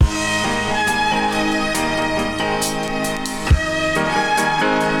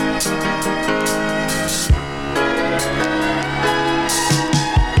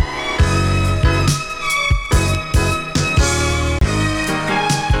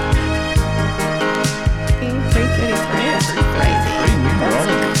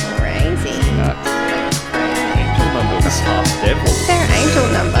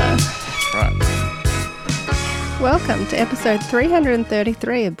to episode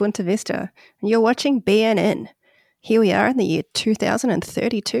 333 of Bunta Vista, and you're watching BNN. Here we are in the year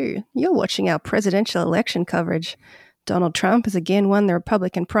 2032. You're watching our presidential election coverage. Donald Trump has again won the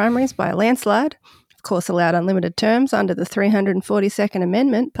Republican primaries by a landslide, of course allowed unlimited terms under the 342nd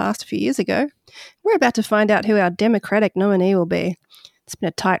Amendment passed a few years ago. We're about to find out who our Democratic nominee will be. It's been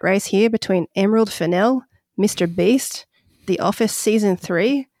a tight race here between Emerald Fennell, Mr. Beast, The Office Season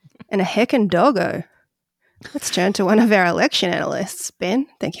 3, and a heckin' doggo. Let's turn to one of our election analysts. Ben,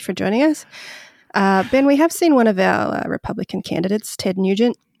 thank you for joining us. Ben, we have seen one of our Republican candidates, Ted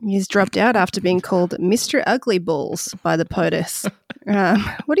Nugent. He's dropped out after being called Mr. Ugly Balls by the POTUS.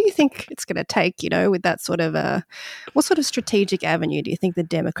 What do you think it's going to take, with that sort of, what sort of strategic avenue do you think the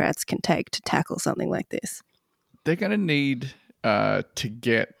Democrats can take to tackle something like this? They're going to need to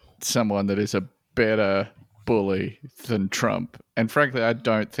get someone that is a better bully than Trump. And frankly, I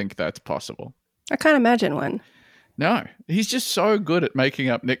don't think that's possible. I can't imagine one. No, he's just so good at making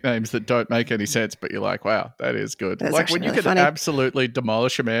up nicknames that don't make any sense, but you're like, wow, that is good. That's like when you really can funny. Absolutely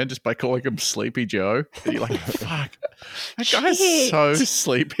demolish a man just by calling him Sleepy Joe, and you're like, fuck, that guy's so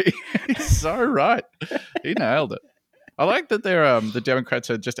sleepy. He's so right. He nailed it. I like that they're the Democrats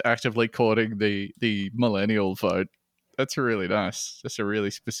are just actively courting the millennial vote. That's really nice. That's a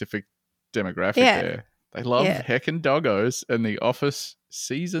really specific demographic there. They love heckin' doggos and The Office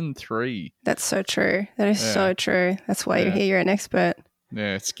Season 3. That's so true. That is so true. That's why you're here. You're an expert.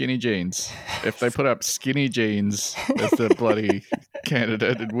 Yeah, skinny jeans. If they put up skinny jeans as the bloody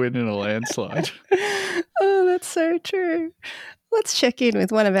candidate, it'd win in a landslide. Oh, that's so true. Let's check in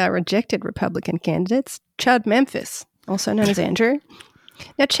with one of our rejected Republican candidates, Chad Memphis, also known as Andrew.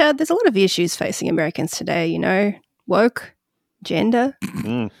 Now, Chad, there's a lot of issues facing Americans today, woke, gender,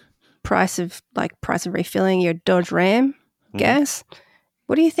 price of refilling your Dodge Ram, gas.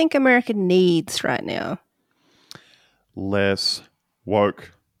 What do you think America needs right now? Less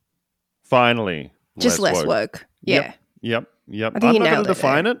woke. Finally. Just less woke. Yeah. Yep. I think I'm you not going nailed to it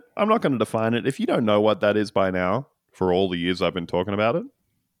define it. I'm not going to define it. If you don't know what that is by now, for all the years I've been talking about it,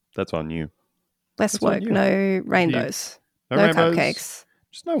 that's on you. Less That's on woke, you. no rainbows, no rainbows, cupcakes,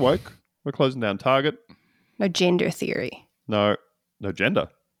 just no woke. We're closing down Target. no gender theory, No gender.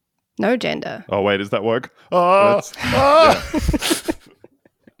 no gender. Oh, wait, is that woke? Oh!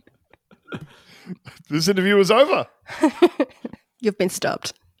 This interview is over. You've been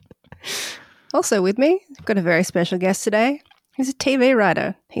stopped. Also with me, I've got a very special guest today. He's a TV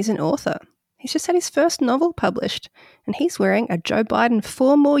writer. He's an author. He's just had his first novel published, and he's wearing a Joe Biden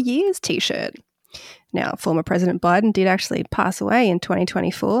 4 more years t-shirt. Now, former President Biden did actually pass away in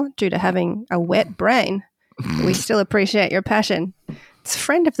 2024 due to having a wet brain. We still appreciate your passion. It's a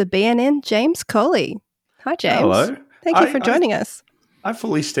friend of the BNN, James Colley. Hi, James. Hello. Thank you for joining us. I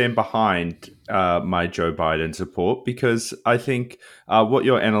fully stand behind my Joe Biden support because I think what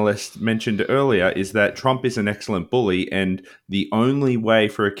your analyst mentioned earlier is that Trump is an excellent bully, and the only way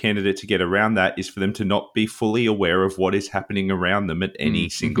for a candidate to get around that is for them to not be fully aware of what is happening around them at any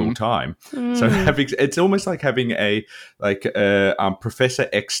single time. So it's almost like having a Professor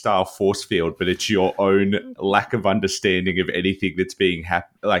X style force field, but it's your own lack of understanding of anything that's being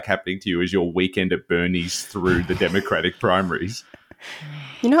happening to you as your weekend at Bernie's through the Democratic primaries.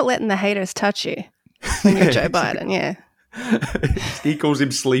 You're not letting the haters touch you when you're Joe Biden, yeah. He calls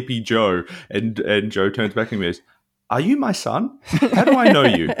him Sleepy Joe, and Joe turns back to him and goes, "Are you my son? How do I know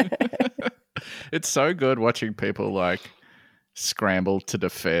you?" It's so good watching people scramble to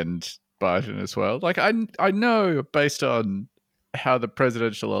defend Biden as well. I know based on how the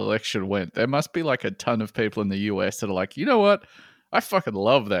presidential election went, there must be a ton of people in the US that are like, you know what? I fucking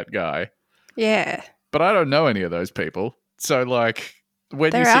love that guy. Yeah. But I don't know any of those people. So, when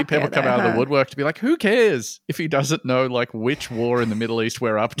They're you see out people there, come out of huh? the woodwork to be like, who cares if he doesn't know, which war in the Middle East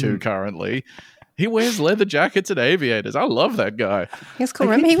we're up to currently? He wears leather jackets and aviators. I love that guy. He was cool.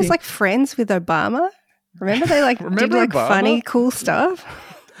 Remember he was friends with Obama? Remember they Remember did Obama? funny, cool stuff?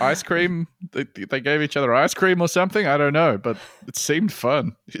 Ice cream. They gave each other ice cream or something. I don't know, but it seemed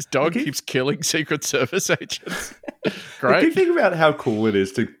fun. His dog keeps killing Secret Service agents. Great. Do you think about how cool it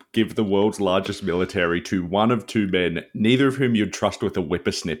is to give the world's largest military to one of two men, neither of whom you'd trust with a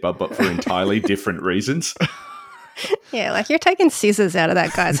whippersnipper, but for entirely different reasons? Yeah, you're taking scissors out of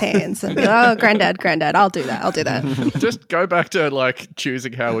that guy's hands and be like, oh, granddad, I'll do that. Just go back to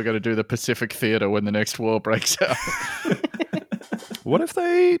choosing how we're going to do the Pacific Theater when the next war breaks out. What if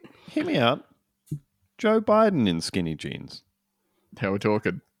they, hear me out, Joe Biden in skinny jeans? How we're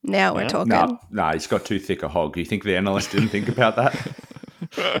talking. Now we're talking. Nah, he's got too thick a hog. You think the analyst didn't think about that?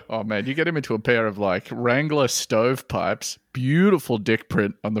 Oh man, you get him into a pair of like Wrangler stovepipes, beautiful dick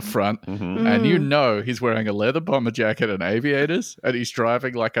print on the front, and you know he's wearing a leather bomber jacket and aviators, and he's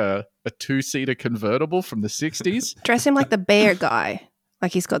driving like a 2-seater convertible from the 60s. Dress him like the bear guy.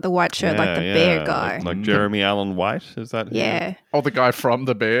 Like he's got the white shirt like the bear guy. Like Jeremy Allen White, is that him? Yeah. Oh, the guy from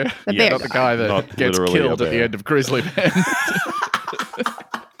The Bear. The bear not the guy that Not gets literally a killed at the bear. end of Grizzly Man.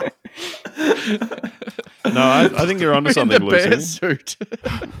 No, I think you're onto In something, the bear Lucy. suit.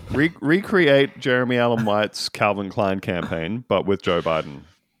 Recreate Jeremy Allen White's Calvin Klein campaign, but with Joe Biden.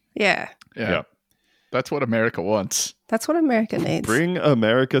 Yeah. Yeah. That's what America wants. That's what America needs. Bring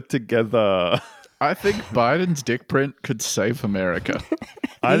America together. I think Biden's dick print could save America.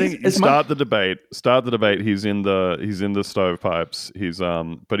 I think start the debate. Start the debate. He's in the stovepipes.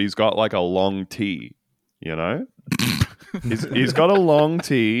 But he's got like a long tee, you know? he's got a long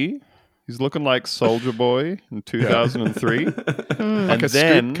tee. He's looking like Soldier Boy in 2003. Like a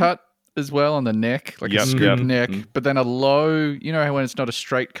scoop cut as well on the neck, like a scoop neck, but then a low, you know how when it's not a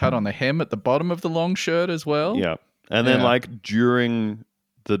straight cut on the hem at the bottom of the long shirt as well? Yeah. And then like during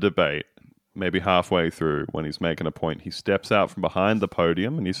the debate, maybe halfway through when he's making a point, he steps out from behind the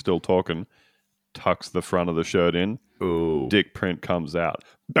podium and he's still talking, tucks the front of the shirt in. Ooh. Dick print comes out.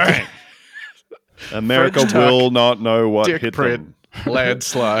 Bang! America French tuck, will not know what dick hit print, them.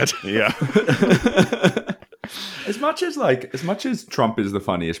 landslide. Yeah. As much as Trump is the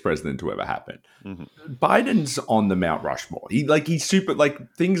funniest president to ever happen, Biden's on the Mount Rushmore. He's super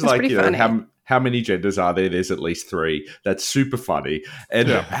things That's like pretty funny. how many genders are there? There's at least 3. That's super funny. And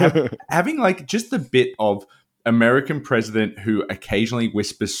having like just the bit of American president who occasionally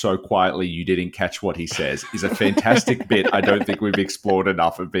whispers so quietly you didn't catch what he says is a fantastic bit. I don't think we've explored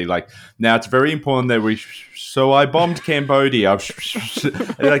enough of being like, now it's very important that so I bombed Cambodia.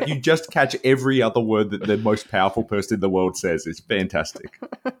 Like you just catch every other word that the most powerful person in the world says. It's fantastic.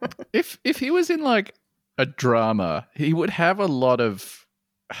 If he was in like a drama, he would have a lot of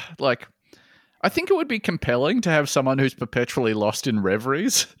like, I think it would be compelling to have someone who's perpetually lost in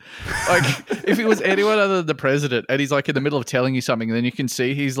reveries. Like, if he was anyone other than the president and he's like in the middle of telling you something, then you can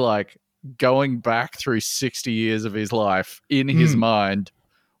see he's like going back through 60 years of his life in his mind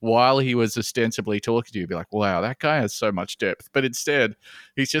while he was ostensibly talking to you. Be like, wow, that guy has so much depth. But instead,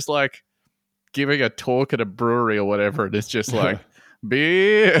 he's just like giving a talk at a brewery or whatever. And it's just like,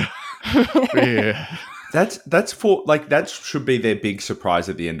 beer, beer. That's for like that should be their big surprise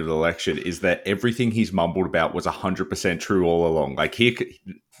at the end of the election is that everything he's mumbled about was 100% true all along. Like here,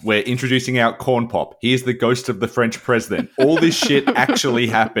 we're introducing out corn pop. Here's the ghost of the French president. All this shit actually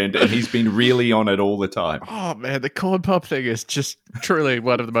happened, and he's been really on it all the time. Oh man, the corn pop thing is just truly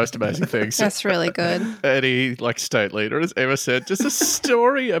one of the most amazing things. That's really good. Any like state leader has ever said. Just a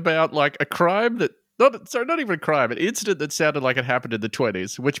story about like a crime that. Not even a crime, an incident that sounded like it happened in the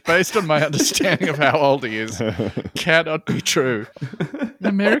 20s, which, based on my understanding of how old he is, cannot be true.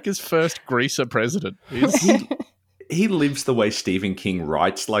 America's first greaser president. He lives the way Stephen King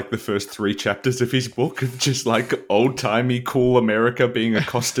writes, like the first 3 chapters of his book, of just like old-timey cool America being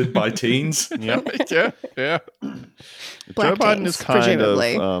accosted by teens. Yeah. Black Joe Biden teens, is kind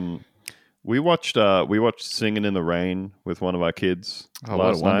presumably. of. We watched Singing in the Rain with one of our kids Oh, what a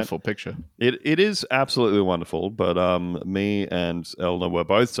last night. wonderful picture. It is absolutely wonderful, but me and Elna were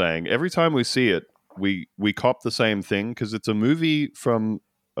both saying every time we see it, we cop the same thing because it's a movie from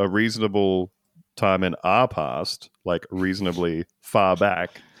a reasonable time in our past, like reasonably far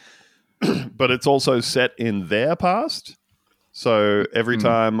back, but it's also set in their past. So every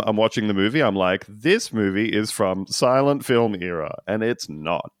time I'm watching the movie, I'm like, this movie is from silent film era, and it's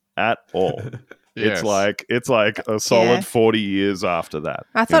not at all. Yes. It's like a solid Yeah. 40 years after that.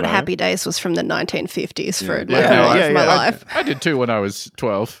 I thought you know? Happy Days was from the 1950s for like Yeah, a lot yeah, of my yeah. life. I did too when I was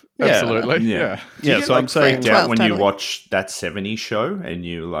 12. Yeah. Absolutely. Yeah. Yeah, so I'm saying Freaked out when 12, you totally. watch that 70s show and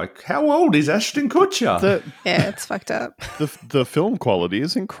you're like, how old is Ashton Kutcher? Yeah, it's fucked up. the film quality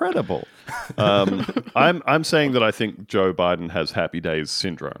is incredible. I'm saying that I think Joe Biden has Happy Days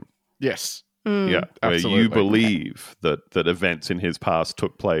syndrome. Yes. Yeah, where absolutely. you believe that events in his past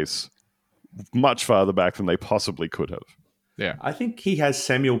took place much farther back than they possibly could have. Yeah. I think he has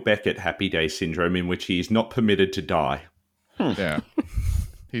Samuel Beckett Happy Day syndrome in which he is not permitted to die. Yeah.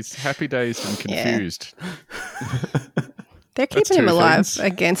 He's happy dazed and Yeah. confused. They're That's keeping him two alive things.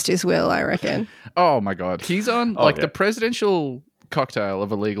 against his will, I reckon. Oh my God. He's on Oh, like yeah. the presidential cocktail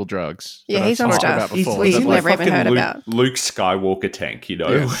of illegal drugs. Yeah, that he's I've on spoken stuff. about before. We've That, never even fucking heard Luke, about. Luke Skywalker tank, you know,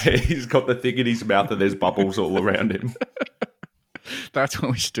 Yes. where he's got the thing in his mouth and there's bubbles all around him. That's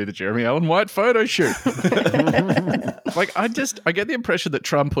when we should do the Jeremy Allen White photo shoot. Like, I get the impression that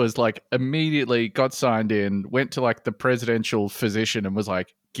Trump was like immediately got signed in, went to like the presidential physician and was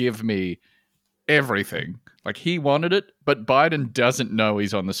like, give me everything. Like, he wanted it, but Biden doesn't know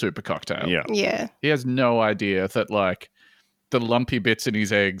he's on the super cocktail. Yeah. Yeah. He has no idea that like the lumpy bits in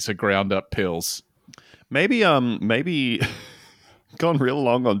his eggs are ground up pills. Maybe gone real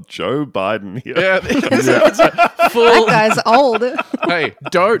long on Joe Biden here. Yeah, it's a full. That guy's old. Hey,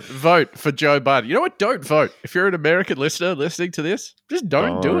 don't vote for Joe Biden. You know what? Don't vote. If you're an American listener listening to this, just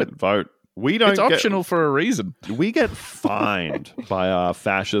don't do it. Vote. We don't. It's optional for a reason. We get fined by our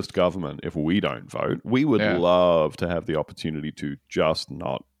fascist government if we don't vote. We would love to have the opportunity to just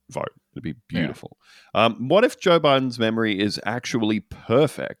not vote. It'd be beautiful. What if Joe Biden's memory is actually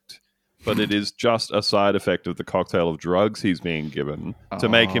perfect, but it is just a side effect of the cocktail of drugs he's being given to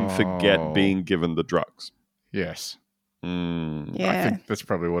make him forget being given the drugs? Yes. Yeah. I think that's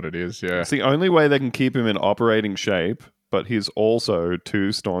probably what it is, yeah. It's the only way they can keep him in operating shape, but he's also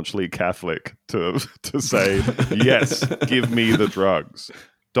too staunchly Catholic to say, yes, give me the drugs.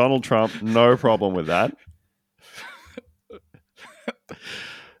 Donald Trump, no problem with that.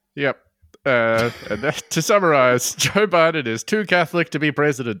 Yep. And to summarize, Joe Biden is too Catholic to be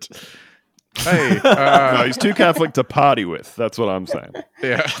president. Hey, No, he's too Catholic to party with. That's what I'm saying.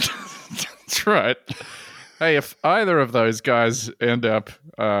 yeah, that's right. Hey, if either of those guys end up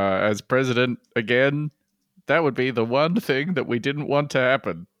as president again, that would be the one thing that we didn't want to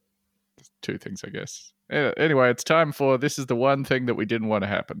happen. Two things, I guess. Anyway, it's time for This is the One Thing That We Didn't Want to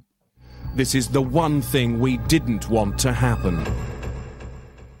Happen. This is the one thing we didn't want to happen.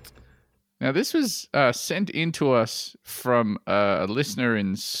 Now, this was sent in to us from a listener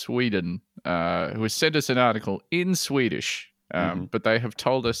in Sweden who has sent us an article in Swedish, but they have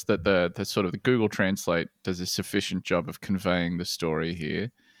told us that the sort of the Google Translate does a sufficient job of conveying the story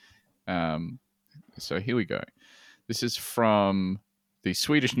here. So here we go. This is from the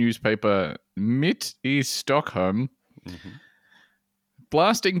Swedish newspaper Mitt i Stockholm.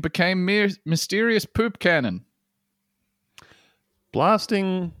 Blasting became mysterious poop cannon.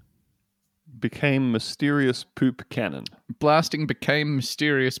 Blasting became mysterious poop cannon. Blasting became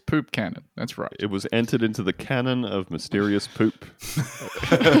mysterious poop cannon. That's right. It was entered into the canon of mysterious poop.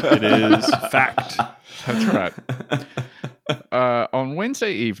 It is fact. That's right. On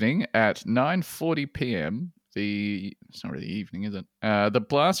Wednesday evening at 9:40 p.m., it's not really evening, is it? The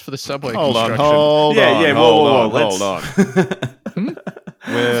blast for the subway construction. Hold on.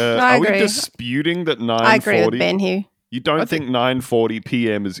 I Are we agree. disputing that 9:40? I agree with Ben here. You don't think 9:40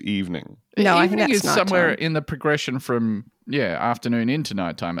 p.m. is evening? No, I think Evening that's is somewhere nighttime. in the progression from afternoon into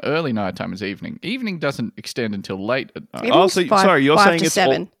nighttime. Early nighttime is evening. Evening doesn't extend until late at night. Evening's You're 5 saying to it's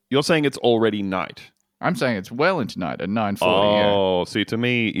 7. you're saying it's already night. I'm saying it's well into night at 9:40. Oh, see, to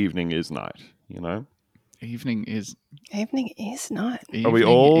me, evening is night. You know. Evening is Evening is night. Are we evening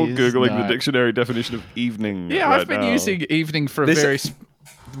all is googling night. the dictionary definition of evening? Yeah, right I've been now? using evening for This- a very.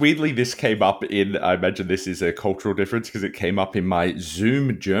 Weirdly, this came up in, I imagine this is a cultural difference because it came up in my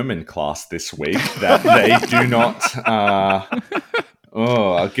Zoom German class this week that they do not.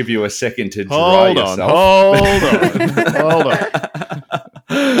 I'll give you a second to dry yourself. Hold on.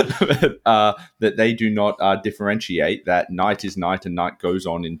 That they do not differentiate that night is night and night goes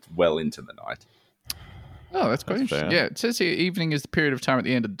on well into the night. Oh, that's quite That's interesting. fair. Yeah, it says here evening is the period of time at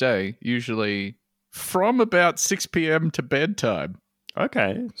the end of the day, usually from about 6 p.m. to bedtime.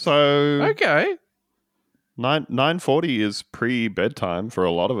 Okay, so Okay, 9:40 is pre-bedtime for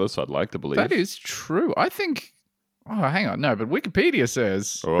a lot of us. I'd like to believe that is true. I think. Oh, hang on. No, but Wikipedia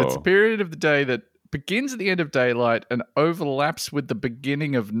says it's a Oh. period of the day that begins at the end of daylight and overlaps with the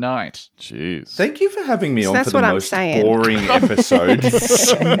beginning of night. Jeez. Thank you for having me So on that's for the what I'm most saying. boring episode.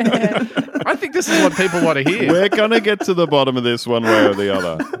 I think this is what people want to hear. We're gonna get to the bottom of this one way or the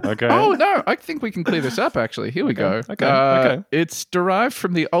other. Okay. Oh, no, I think we can clear this up, actually. Here we go. okay. It's derived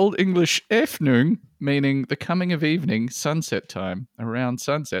from the Old English efnung, meaning the coming of evening, sunset time, around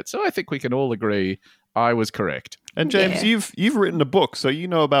sunset. So I think we can all agree I was correct. And James, Yeah. you've written a book, so you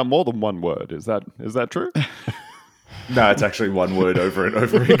know about more than one word. Is that true? No, it's actually one word over and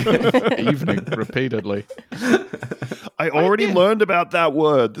over again. Evening, repeatedly. I already learned about that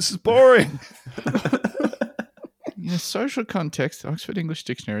word. This is boring. In a social context, the Oxford English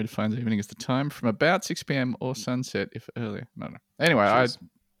Dictionary defines evening as the time from about 6 p.m. or sunset, if earlier. No. Anyway,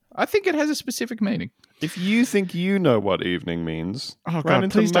 I think it has a specific meaning. If you think you know what evening means, Oh, run God,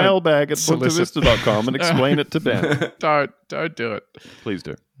 into please don't mailbag at solicit. bontavista.com and explain it to Ben. Don't do it. Please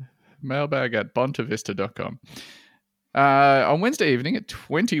do. Mailbag at bontavista.com. On Wednesday evening at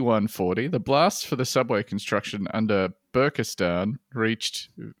 21:40, the blast for the subway construction under Burkistan reached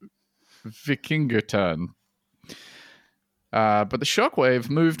Vikingertan. But the shockwave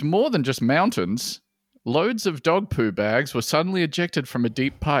moved more than just mountains. Loads of dog poo bags were suddenly ejected from a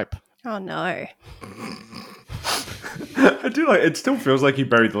deep pipe. Oh, no. I do like it. Still feels like you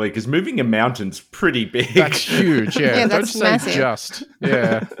buried the lead because moving a mountain's pretty big. That's huge, yeah. Yeah, Don't that's say massive. just.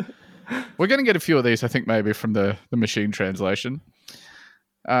 Yeah. We're going to get a few of these, I think, maybe from the machine translation.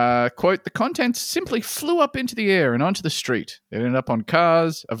 Quote, the contents simply flew up into the air and onto the street. It ended up on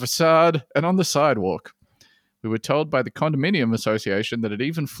cars, a facade, and on the sidewalk. We were told by the condominium association that it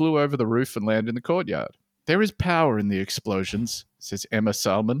even flew over the roof and landed in the courtyard. There is power in the explosions, says Emma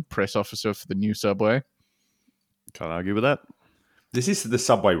Salmon, press officer for the new subway. Can't argue with that. This is the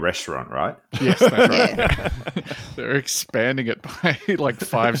Subway restaurant, right? Yes, that's right. Yeah. They're expanding it by like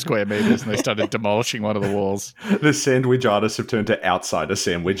 5 square meters and they started demolishing one of the walls. The sandwich artists have turned to outsider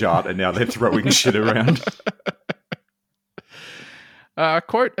sandwich art and now they're throwing shit around.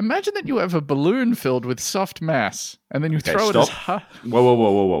 Quote, imagine that you have a balloon filled with soft mass and then you Okay, throw it stop. as high.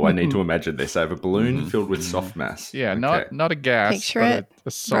 Whoa. I need to imagine this. I have a balloon filled with soft mass. Yeah, Okay. not a gas. Picture but it,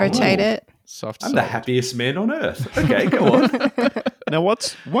 a solid, rotate it. Soft I'm the solid. happiest man on earth. Okay, go on. Now,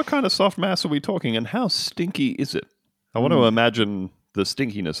 what kind of soft mass are we talking, and how stinky is it? I want to imagine the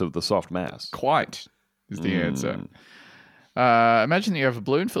stinkiness of the soft mass. Quite is the answer. Imagine that you have a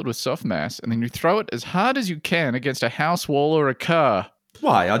balloon filled with soft mass and then you throw it as hard as you can against a house wall or a car.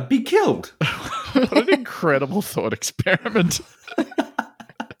 Why? I'd be killed. What an incredible thought experiment.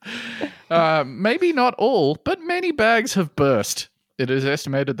 Maybe not all, but many bags have burst. It is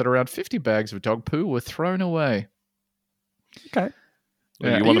estimated that around 50 bags of dog poo were thrown away. Okay.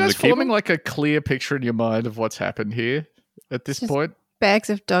 Yeah. You Are want you them guys to keep forming them? like a clear picture in your mind of what's happened here at this Just- point? Bags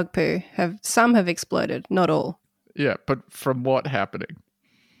of dog poo some have exploded, not all, Yeah, but from what happening?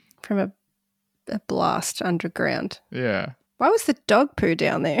 from a blast underground. Yeah. Why was the dog poo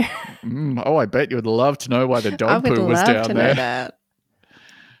down there? Oh, I bet you would love to know why the I dog would poo was love down to there. know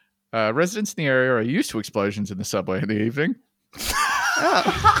that. Residents in the area are used to explosions in the subway in the evening.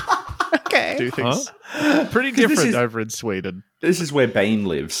 Oh, okay. Do things pretty 'Cause this different is- over in Sweden. This is where Bane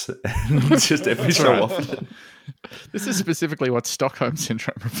lives. It's just every so right. often. This is specifically what Stockholm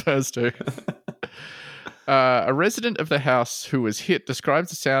Syndrome refers to. A resident of the house who was hit describes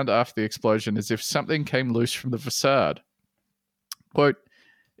the sound after the explosion as if something came loose from the facade. Quote,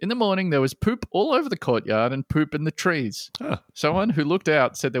 in the morning, there was poop all over the courtyard and poop in the trees. Someone who looked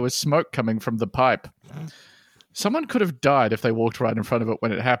out said there was smoke coming from the pipe. Someone could have died if they walked right in front of it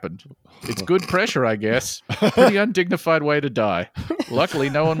when it happened. It's good pressure, I guess. Pretty undignified way to die. Luckily,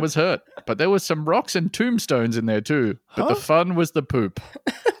 no one was hurt. But there was some rocks and tombstones in there too. But the fun was the poop.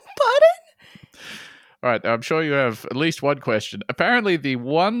 Pardon? All right, I'm sure you have at least one question. Apparently, the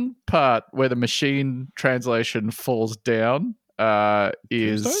one part where the machine translation falls down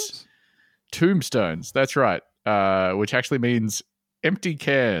is Tombstones? tombstones. That's right, which actually means empty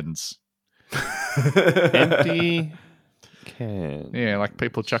cans. Empty can. Yeah, like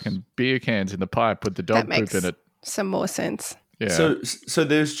people chucking beer cans in the pipe with the That dog makes poop in it. some more sense. Yeah. So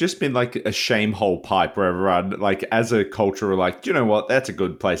there's just been like a shame hole pipe where everyone, like as a culture, are like, do you know what? That's a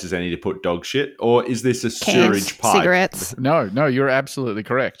good place as any to put dog shit. Or is this a Cans, sewerage pipe? cigarettes. No, you're absolutely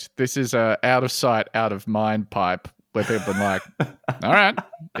correct. This is a out of sight, out of mind pipe where people are like, all right,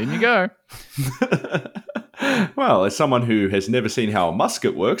 in you go. Well, as someone who has never seen how a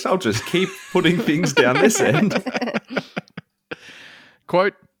musket works, I'll just keep putting things down this end.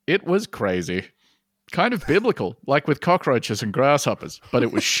 Quote, it was crazy. Kind of biblical, like with cockroaches and grasshoppers, but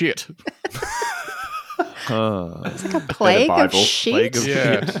it was shit. It's like a plague of Bible. shit. Plague of-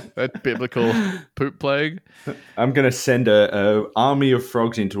 Yeah, that biblical poop plague. I'm going to send a army of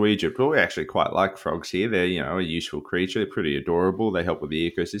frogs into Egypt. Well, we actually quite like frogs here. They're, a useful creature. They're pretty adorable. They help with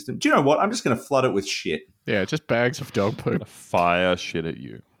the ecosystem. Do you know what? I'm just going to flood it with shit. Yeah, just bags of dog poop. Fire shit at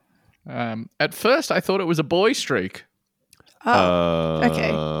you. At first, I thought it was a boy streak. Oh, okay.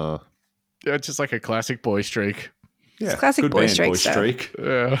 Yeah, it's just like a classic boy streak. Yeah, classic good boy band, streak boy stuff. streak.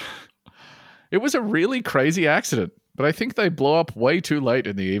 It was a really crazy accident, but I think they blow up way too late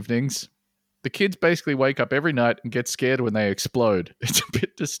in the evenings. The kids basically wake up every night and get scared when they explode. It's a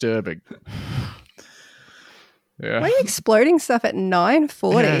bit disturbing. Yeah. Why are you exploding stuff at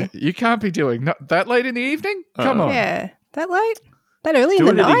 9:40? Yeah, you can't be doing that late in the evening. Come on. Yeah, that late? That early in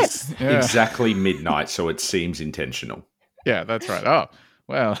Do the it at night? Yeah. exactly midnight, so it seems intentional. Yeah, that's right. Oh,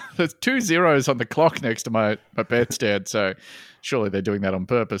 well, there's 2 zeros on the clock next to my bedstead, so surely they're doing that on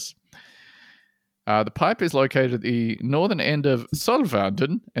purpose. The pipe is located at the northern end of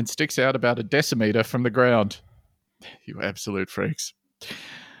Solvanden and sticks out about a decimeter from the ground. You absolute freaks.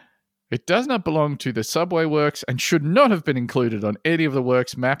 It does not belong to the subway works and should not have been included on any of the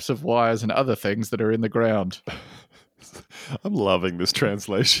works' maps of wires and other things that are in the ground. I'm loving this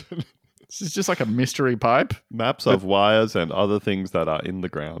translation. This is just like a mystery pipe. Maps of wires and other things that are in the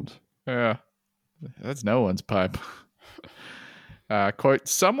ground. Yeah, that's no one's pipe. Quote,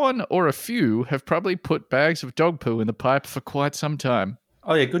 someone or a few have probably put bags of dog poo in the pipe for quite some time.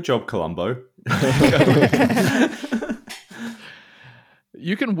 Oh, yeah, good job, Columbo.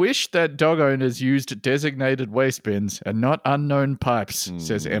 You can wish that dog owners used designated waste bins and not unknown pipes,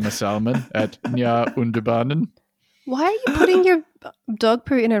 says Emma Salmon at Nya Underbanen. Why are you putting your dog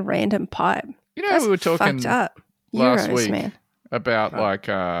poo in a random pipe? You know, That's we were talking fucked up. last Euros, week man. about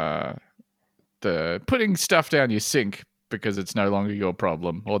the putting stuff down your sink because it's no longer your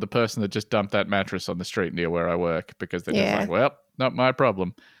problem, or the person that just dumped that mattress on the street near where I work because they're just like, well, not my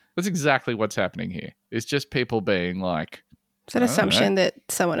problem. That's exactly what's happening here. It's just people being like, It's an assumption that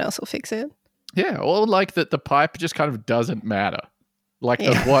someone else will fix it. yeah, or like that the pipe just kind of doesn't matter. Like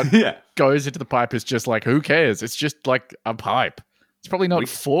Yeah. what Yeah. goes into the pipe is just like, who cares? It's just like a pipe. It's probably not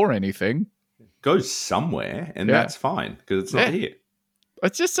for anything. Goes somewhere, and Yeah. that's fine because it's not here.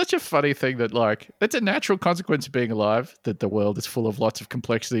 It's just such a funny thing that, like, it's a natural consequence of being alive, that the world is full of lots of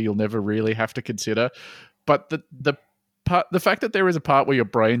complexity you'll never really have to consider. But the fact that there is a part where your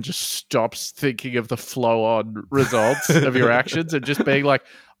brain just stops thinking of the flow-on results of your actions and just being like,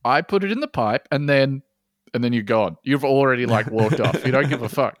 I put it in the pipe, and then you're gone. You've already, like, walked off. You don't give a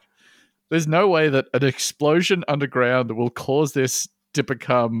fuck. There's no way that an explosion underground will cause this to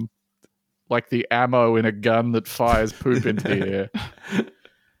become like the ammo in a gun that fires poop into the air.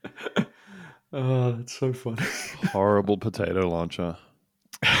 Oh, that's so funny. Horrible potato launcher.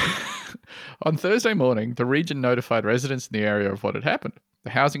 On Thursday morning, the region notified residents in the area of what had happened. The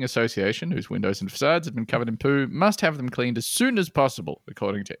housing association, whose windows and facades had been covered in poo, must have them cleaned as soon as possible,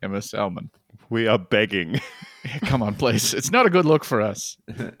 according to Emma Salmon. We are begging. Yeah, come on, please. It's not a good look for us.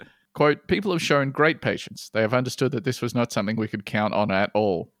 Quote, people have shown great patience. They have understood that this was not something we could count on at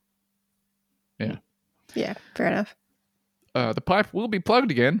all. Yeah. Yeah, fair enough. The pipe will be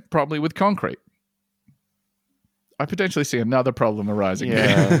plugged again, probably with concrete. I potentially see another problem arising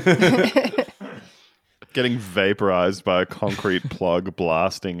here. Yeah. Getting vaporized by a concrete plug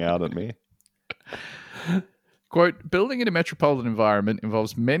blasting out at me. Quote, building in a metropolitan environment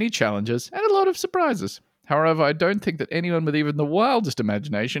involves many challenges and a lot of surprises. However, I don't think that anyone with even the wildest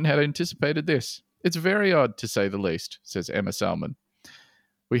imagination had anticipated this. It's very odd, to say the least, says Emma Salmon.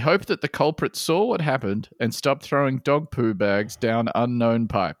 We hope that the culprit saw what happened and stopped throwing dog poo bags down unknown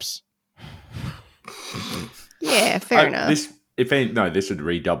pipes. Yeah, fair enough. This would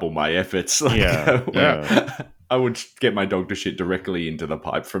redouble my efforts. Like, Yeah. I would get my dog to shit directly into the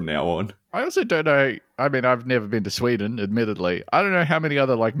pipe from now on. I also don't know. I mean, I've never been to Sweden, admittedly. I don't know how many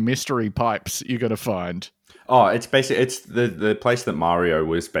other like mystery pipes you're going to find. Oh, it's the place that Mario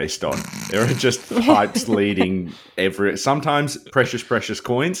was based on. There are just pipes leading sometimes precious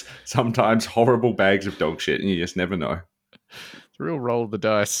coins, sometimes horrible bags of dog shit, and you just never know. It's a real roll of the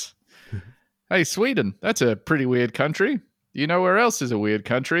dice. Hey, Sweden, that's a pretty weird country. You know where else is a weird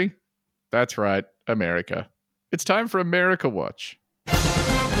country? That's right, America. It's time for America Watch.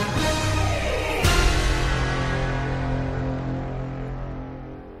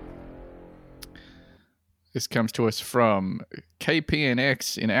 This comes to us from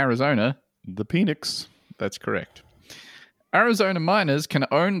KPNX in Arizona. The Phoenix. That's correct. Arizona minors can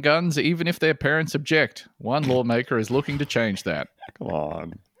own guns even if their parents object. One lawmaker is looking to change that. Come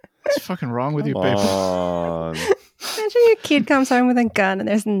on. What's fucking wrong with you Come people? on. Imagine your kid comes home with a gun and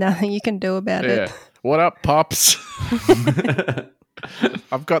there's nothing you can do about Yeah. it. What up, Pops?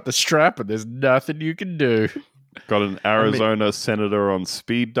 I've got the strap and there's nothing you can do. Got an Arizona senator on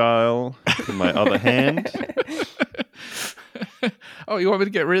speed dial in my other hand. Oh, you want me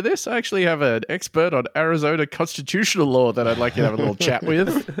to get rid of this? I actually have an expert on Arizona constitutional law that I'd like you to have a little chat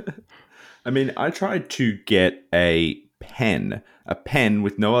with. I mean, I tried to get a pen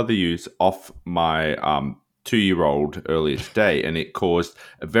with no other use off my 2-year-old earlier today, and it caused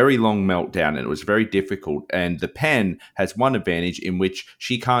a very long meltdown, and it was very difficult. And the pen has one advantage in which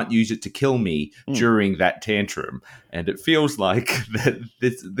she can't use it to kill me during that tantrum. And it feels like that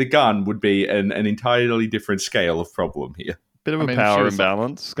the gun would be an entirely different scale of problem here. Bit of a she power was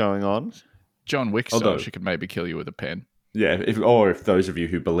imbalance going on. John Wick style, Although- she could maybe kill you with a pen. Yeah, if those of you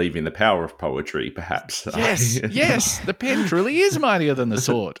who believe in the power of poetry, perhaps. Yes, the pen truly is mightier than the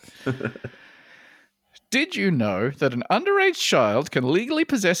sword. Did you know that an underage child can legally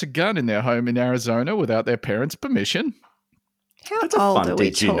possess a gun in their home in Arizona without their parents' permission? How That's a old fun are we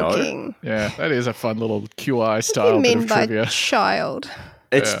did you know? talking? Yeah, that is a fun little QI What do style you bit mean of by trivia. child?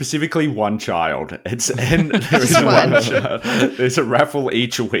 It's Yeah. specifically one child. There is Just one one. child. There's a raffle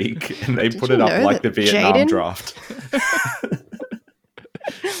each week, and they put you it up know like the that Vietnam Jaden- draft.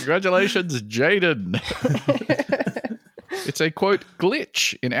 Congratulations, Jaden. It's a, quote,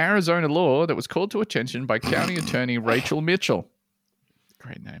 glitch in Arizona law that was called to attention by County Attorney Rachel Mitchell.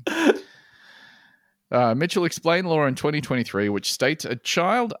 Great name. Mitchell explained law in 2023, which states a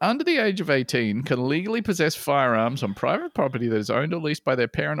child under the age of 18 can legally possess firearms on private property that is owned or leased by their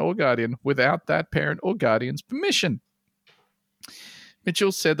parent or guardian without that parent or guardian's permission.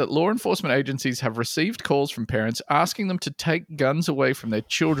 Mitchell said that law enforcement agencies have received calls from parents asking them to take guns away from their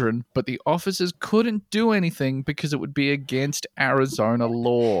children, but the officers couldn't do anything because it would be against Arizona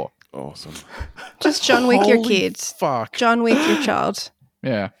law. Awesome. Just John Wick your Holy kids. Fuck. John Wick your child.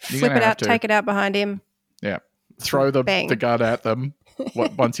 Yeah. you're Flip gonna it have out, to. take it out behind him. Yeah. Throw the Bang. gun at them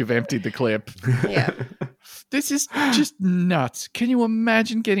once you've emptied the clip. Yeah. This is just nuts. Can you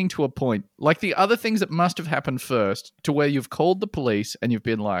imagine getting to a point like the other things that must have happened first to where you've called the police and you've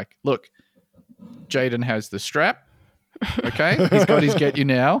been like, look, Jaden has the strap. Okay. He's got his get you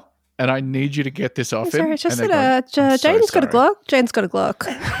now. And I need you to get this off him. Sorry, it's just And they're that going, "I'm so Jaden's got a sorry." Glock. Jaden's got a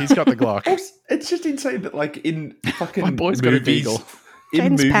Glock. He's got the Glock. It's just insane that, like, in fucking My boy's got a movies, Deagle. in Jaden's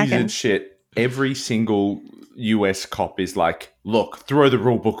movies packing. and shit, every single US cop is like, look, throw the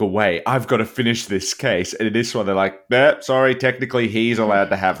rule book away. I've got to finish this case. And in this one, they're like, nah, sorry, technically he's allowed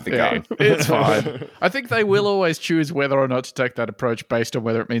to have the Yeah, gun. it's fine. I think they will always choose whether or not to take that approach based on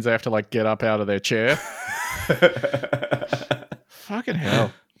whether it means they have to like get up out of their chair. Fucking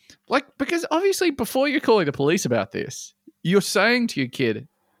hell. Like, because obviously before you're calling the police about this, you're saying to your kid,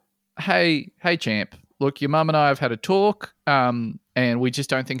 hey champ, look, your mum and I have had a talk, and we just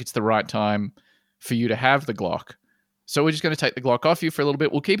don't think it's the right time for you to have the Glock. So we're just going to take the Glock off you for a little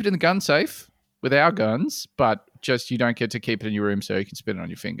bit. We'll keep it in the gun safe with our guns, but just you don't get to keep it in your room so you can spin it on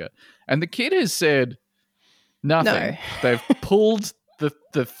your finger. And the kid has said nothing. No. They've pulled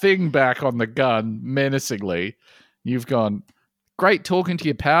the thing back on the gun menacingly. You've gone, great talking to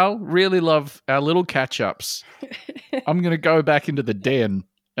you, pal. Really love our little catch-ups. I'm going to go back into the den.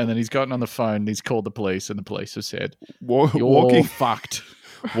 And then he's gotten on the phone and he's called the police, and the police have said, you're Walking fucked.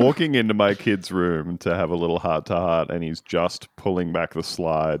 walking into my kid's room to have a little heart-to-heart, and he's just pulling back the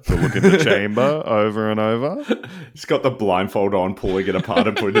slide to look in the chamber over and over. He's got the blindfold on, pulling it apart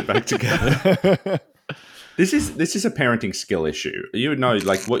and putting it back together. This is a parenting skill issue. You know,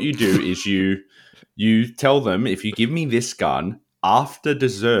 like what you do is you tell them, if you give me this gun, after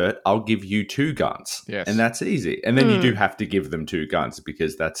dessert, I'll give you 2 guns. Yes. And that's easy. And then you do have to give them 2 guns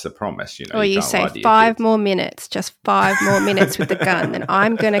because that's a promise. You know, Or you can't lie say to your 5 kids. more minutes, just 5 more minutes with the gun, then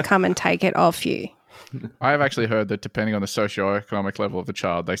I'm going to come and take it off you. I have actually heard that depending on the socioeconomic level of the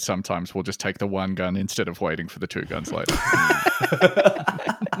child, they sometimes will just take the 1 gun instead of waiting for the 2 guns later.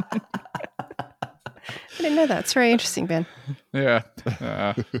 I didn't know that. It's very interesting, Ben. Yeah.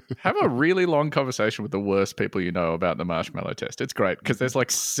 Have a really long conversation with the worst people you know about the marshmallow test. It's great because there's like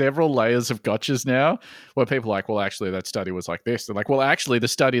several layers of gotchas now where people are like, well, actually, that study was like this. They're like, well, actually, the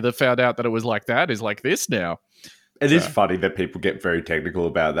study that found out that it was like that is like this now. It is funny that people get very technical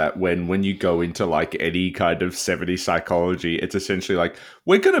about that when you go into like any kind of 70s psychology. It's essentially like,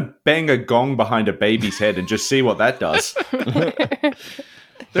 we're going to bang a gong behind a baby's head and just see what that does.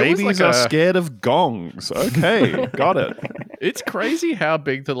 There was, Babies like, are scared of gongs. Okay, got it. It's crazy how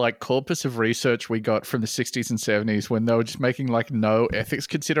big the like corpus of research we got from the 60s and 70s when they were just making like no ethics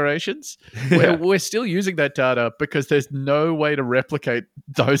considerations. We're still using that data because there's no way to replicate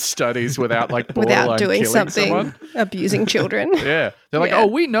those studies without like borderline Without doing killing something, someone. abusing children. Yeah. They're like, Yeah. oh,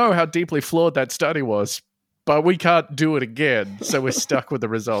 we know how deeply flawed that study was, but we can't do it again. So we're stuck with the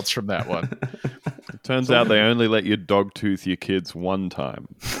results from that one. Turns out they only let you dog tooth your kids one time.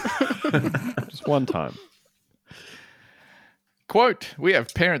 Just one time. Quote, we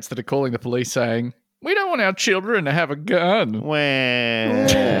have parents that are calling the police saying, we don't want our children to have a gun. Well,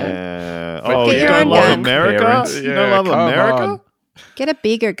 But oh, get you your don't own love gun. America? Parents, You yeah, don't love come America? on. Get a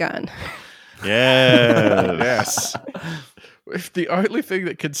bigger gun. Yeah. Yes. If the only thing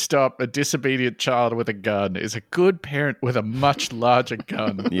that can stop a disobedient child with a gun is a good parent with a much larger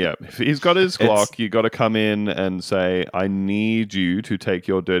gun. Yeah, if he's got his Glock, you got to come in and say, I need you to take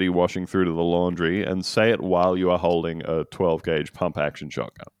your dirty washing through to the laundry, and say it while you are holding a 12-gauge pump-action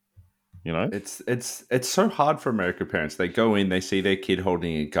shotgun. You know? It's so hard for American parents. They go in, they see their kid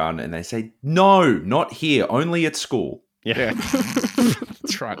holding a gun, and they say, no, not here, only at school. Yeah.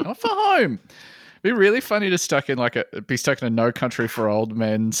 That's right. Not for home. It'd be really funny to be stuck in a No Country for Old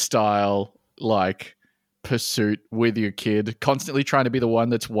Men style, like pursuit with your kid, constantly trying to be the one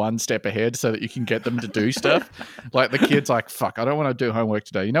that's one step ahead so that you can get them to do stuff. Like the kid's like, fuck, I don't want to do homework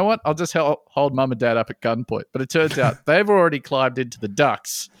today. You know what? I'll just hold mum and dad up at gunpoint. But it turns out they've already climbed into the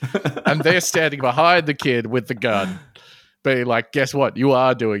ducks and they're standing behind the kid with the gun, being like, guess what? You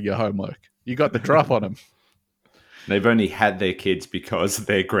are doing your homework. You got the drop on them. They've only had their kids because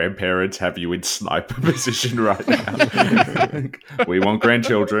their grandparents have you in sniper position right now. We want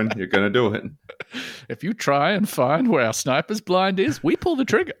grandchildren. You're going to do it. If you try and find where our sniper's blind is, we pull the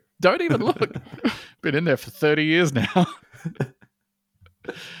trigger. Don't even look. Been in there for 30 years now.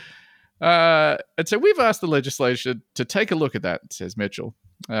 And so we've asked the legislature to take a look at that, says Mitchell,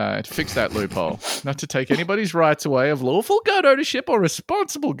 to fix that loophole. Not to take anybody's rights away of lawful gun ownership or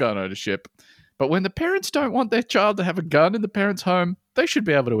responsible gun ownership. But when the parents don't want their child to have a gun in the parent's home, they should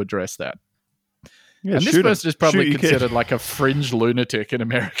be able to address that. Yeah, and this person is probably considered kid. like a fringe lunatic in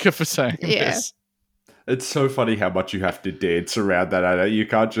America for saying this. It's so funny how much you have to dance around that. You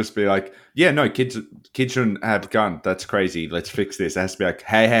can't just be like, yeah, no, kids shouldn't have a gun. That's crazy. Let's fix this. It has to be like,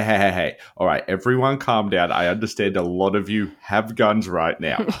 hey. All right, everyone calm down. I understand a lot of you have guns right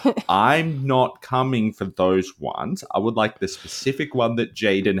now. I'm not coming for those ones. I would like the specific one that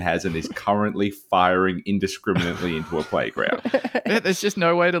Jaden has and is currently firing indiscriminately into a playground. Yeah, there's just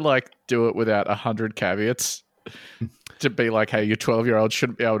no way to like do it without 100 caveats. To be like, hey, your 12-year-old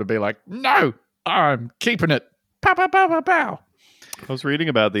shouldn't be able to be like, no, I'm keeping it. Pow, pow, pow, pow, pow. I was reading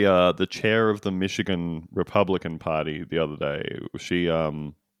about the chair of the Michigan Republican Party the other day. She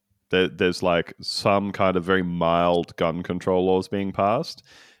there's like some kind of very mild gun control laws being passed,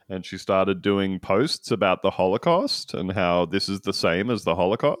 and she started doing posts about the Holocaust and how this is the same as the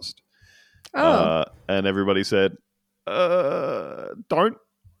Holocaust. And everybody said, don't,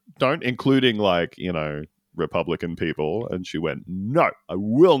 including like, you know, Republican people. And she went, no, I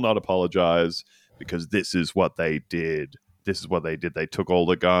will not apologize because this is what they did. This is what they did. They took all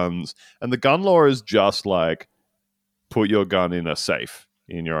the guns. And the gun law is just like, put your gun in a safe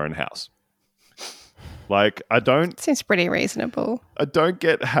in your own house. Like, Seems pretty reasonable. I don't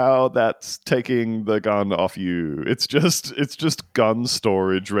get how that's taking the gun off you. It's just gun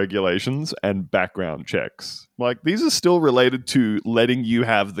storage regulations and background checks. Like, these are still related to letting you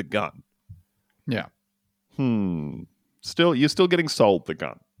have the gun. Yeah. You're still getting sold the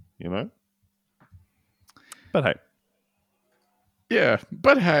gun, you know? But hey. Yeah,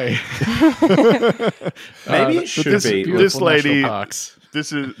 but hey. Maybe it should be. This lady, parks.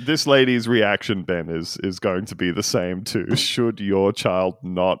 this lady's reaction, Ben, is going to be the same too. Should your child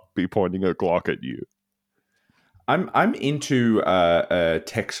not be pointing a Glock at you? I'm into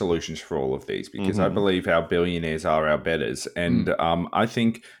tech solutions for all of these because I believe our billionaires are our betters. And I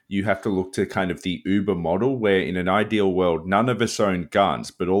think you have to look to kind of the Uber model where in an ideal world, none of us own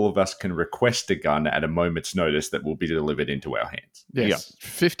guns, but all of us can request a gun at a moment's notice that will be delivered into our hands. Yes.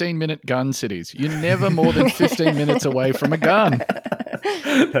 15-minute gun cities. You're never more than 15 minutes away from a gun.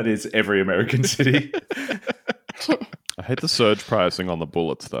 That is every American city. I hate the surge pricing on the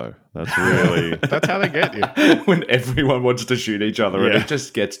bullets, though. That's really... That's how they get you. When everyone wants to shoot each other and it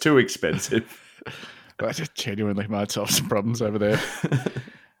just gets too expensive. That just genuinely might solve some problems over there.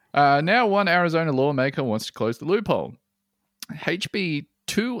 Now one Arizona lawmaker wants to close the loophole. HB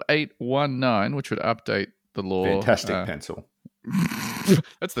 2819, which would update the law. Fantastic pencil.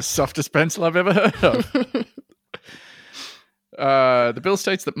 That's the softest pencil I've ever heard of. The bill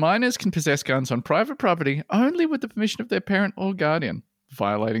states that minors can possess guns on private property only with the permission of their parent or guardian.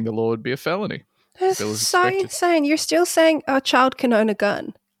 Violating the law would be a felony. That's so insane. You're still saying a child can own a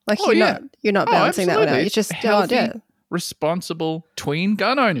gun. Like you're not balancing that one out. You're just healthy, responsible tween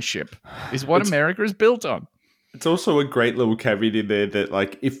gun ownership is what America is built on. It's also a great little caveat in there that,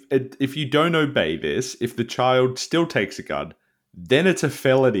 like, if you don't obey this, if the child still takes a gun, then it's a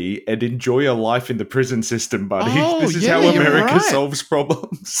felony and enjoy your life in the prison system, buddy. This is how America solves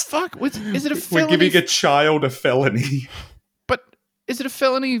problems. Fuck, is it a felony? We're giving a child a felony. But is it a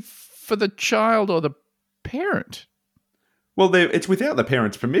felony for the child or the parent? Well, it's without the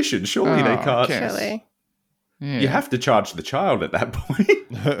parent's permission. Surely they can't. Surely. Yeah. You have to charge the child at that point.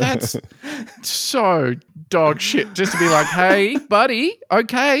 That's so dog shit. Just to be like, hey, buddy,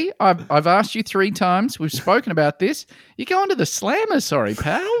 okay, I've asked you 3 times. We've spoken about this. You're going to the slammer, sorry,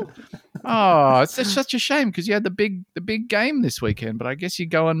 pal. Oh, it's just such a shame because you had the big game this weekend. But I guess you're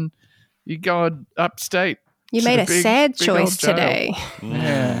going upstate. You made a sad choice today.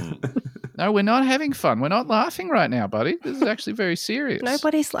 Yeah. No, we're not having fun. We're not laughing right now, buddy. This is actually very serious.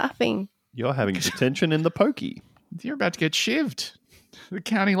 Nobody's laughing. You're having detention in the pokey. You're about to get shivved. The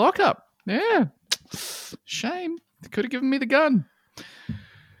county lockup. Yeah. Shame. They could have given me the gun.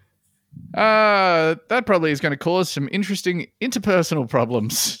 That probably is going to cause some interesting interpersonal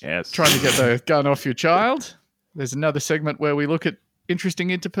problems. Yes. Trying to get the gun off your child. There's another segment where we look at interesting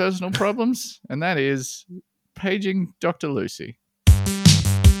interpersonal problems, and that is paging Dr. Lucy.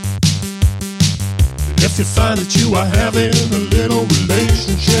 If you find that you are having a little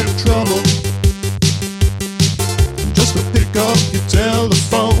relationship trouble, just to pick up your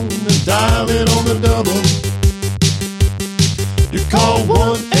telephone and dial it on the double. You call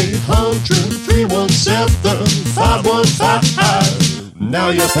 1-800-317-5155. Now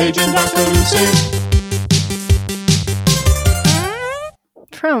you're paging Dr. Lucy.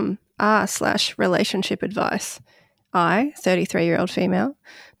 From r/relationship advice. I, 33-year-old female,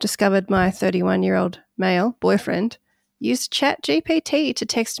 discovered my 31-year-old male boyfriend used ChatGPT to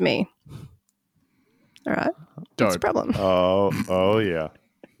text me. All right. What's the problem? Oh yeah.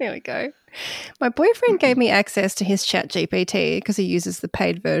 There we go. My boyfriend gave me access to his ChatGPT because he uses the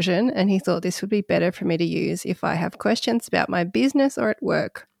paid version, and he thought this would be better for me to use if I have questions about my business or at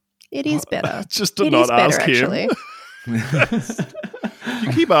work. It is better. Just to It not is better, ask him. actually.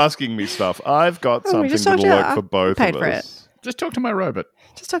 You keep asking me stuff. I've got we something just that'll talked work about- for both paid of for us. Just talk to my robot.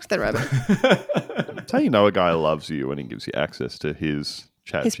 Just talk to the robot. That's how you know a guy loves you when he gives you access to his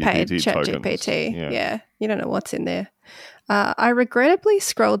His paid ChatGPT tokens. ChatGPT. Yeah. You don't know what's in there. I regrettably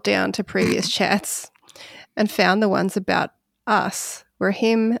scrolled down to previous chats and found the ones about us, were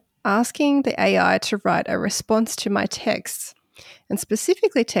him asking the AI to write a response to my texts, and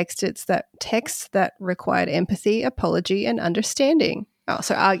specifically texts that required empathy, apology, and understanding. Oh,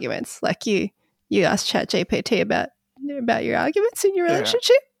 so arguments. Like you asked ChatGPT about your arguments in your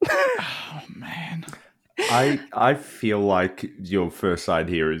relationship. Oh, man. I feel like your first side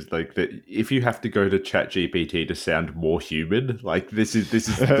here is like that if you have to go to ChatGPT to sound more human, like this is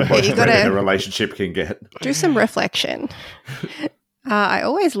the most you gotta- a relationship can get. Do some reflection. I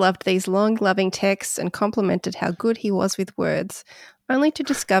always loved these long, loving texts and complimented how good he was with words, only to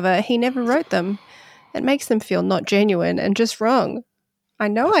discover he never wrote them. It makes them feel not genuine and just wrong. I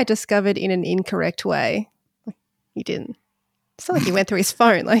know I discovered in an incorrect way. He didn't. It's not like he went through his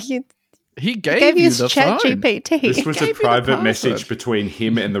phone. Like he He gave gave you you his the phone. ChatGPT. This was gave a you the private message password. between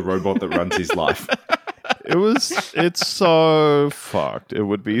him and the robot that runs his life. It's so fucked. It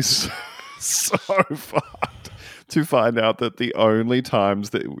would be so fucked to find out that the only times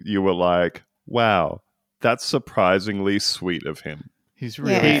that you were like, wow, that's surprisingly sweet of him. He's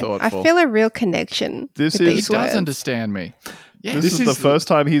really Yeah, I thoughtful. feel a real connection. This with is- he these does words. understand me. Yeah, This is the first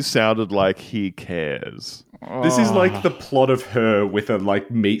time he's sounded like he cares. This is like the plot of Her with a like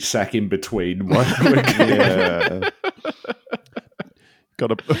meat sack in between. Yeah.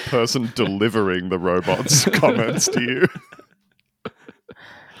 Got a person delivering the robot's comments to you.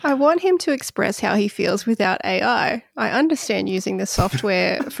 I want him to express how he feels without AI. I understand using the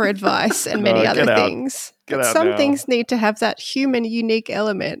software for advice and many No, other get out. things. Get But out some now. things need to have that human unique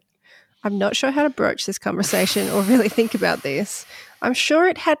element. I'm not sure how to broach this conversation or really think about this. I'm sure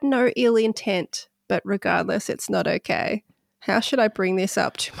it had no ill intent, but regardless, it's not okay. How should I bring this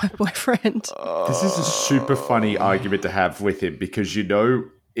up to my boyfriend? This is a super funny argument to have with him because you know,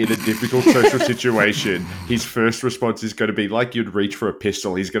 in a difficult social situation, his first response is going to be like you'd reach for a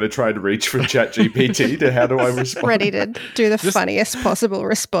pistol. He's going to try to reach for ChatGPT to how do I respond? Ready to do the funniest possible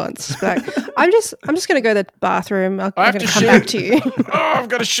response. Like, I'm just going to go to the bathroom. I'm have going to to come shit. back to you. Oh, I've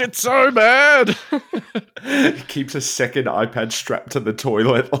got a shit so bad. He keeps a second iPad strapped to the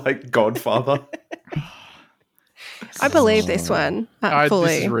toilet like Godfather. I believe this one fully.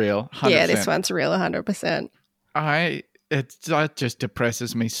 This is real. 100%. Yeah, this one's real 100%. That just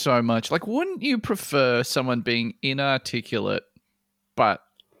depresses me so much. Like, wouldn't you prefer someone being inarticulate but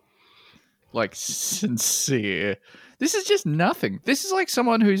like sincere? This is just nothing. This is like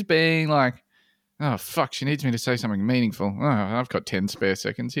someone who's being like, oh fuck, she needs me to say something meaningful. Oh, I've got 10 spare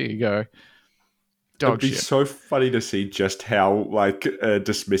seconds. Here you go. Dog It'd be shit. so funny to see just how like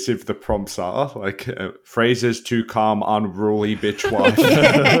dismissive the prompts are. Like phrases to calm unruly bitch wife.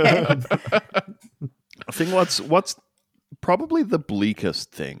 I think what's probably the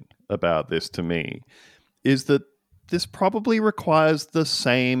bleakest thing about this to me is that this probably requires the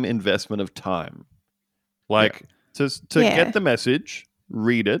same investment of time. Like to Yeah. get the message,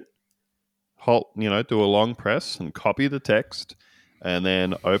 read it, do a long press and copy the text, and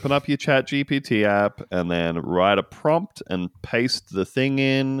then open up your ChatGPT app and then write a prompt and paste the thing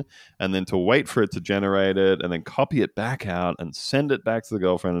in, and then to wait for it to generate it and then copy it back out and send it back to the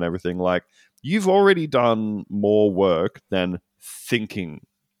girlfriend and everything. Like, you've already done more work than thinking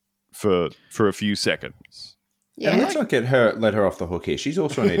for a few seconds. Yeah. And let's not let her off the hook here. She's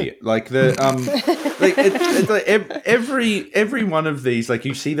also an idiot. Like every one of these, like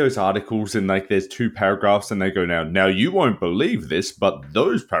you see those articles and like there's 2 paragraphs and they go now you won't believe this, but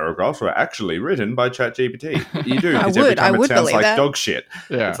those paragraphs were actually written by ChatGPT. You do because every time it sounds like dog shit.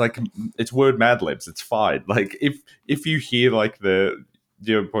 Yeah. It's like it's word Mad Libs. It's fine. Like if you hear like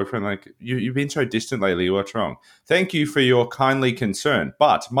your boyfriend, like, you've been so distant lately, what's wrong? Thank you for your kindly concern,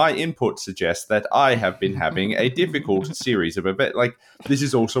 but my input suggests that I have been having a difficult series of events. Like, this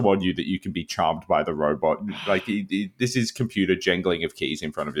is also on you that you can be charmed by the robot. Like, this is computer jangling of keys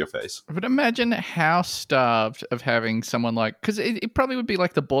in front of your face. But imagine how starved of having someone like... Because it probably would be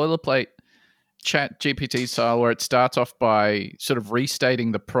like the boilerplate Chat GPT style where it starts off by sort of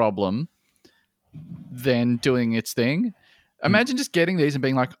restating the problem, then doing its thing. Imagine just getting these and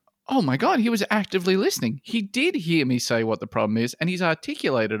being like, oh my God, he was actively listening. He did hear me say what the problem is, and he's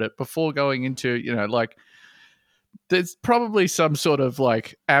articulated it before going into, like, there's probably some sort of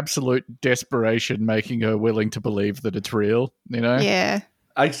like absolute desperation making her willing to believe that it's real, Yeah.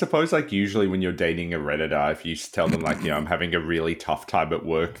 I suppose, like, usually when you're dating a Redditor, if you tell them, like, I'm having a really tough time at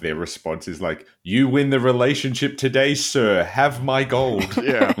work, their response is like, you win the relationship today, sir. Have my gold.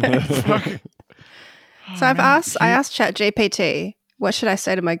 Yeah. So I asked ChatGPT, what should I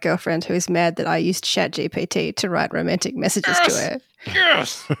say to my girlfriend who is mad that I used ChatGPT to write romantic messages to her?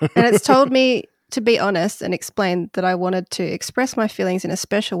 Yes. And it's told me to be honest and explain that I wanted to express my feelings in a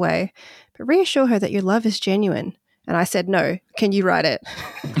special way, but reassure her that your love is genuine. And I said, no, can you write it?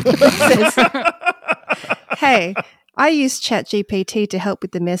 It says, hey, I used ChatGPT to help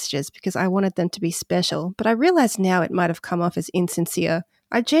with the messages because I wanted them to be special, but I realize now it might have come off as insincere.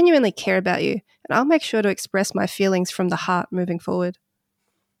 I genuinely care about you, and I'll make sure to express my feelings from the heart moving forward.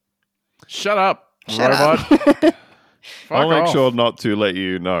 Shut up, Shut robot. up. I'll make off. sure not to let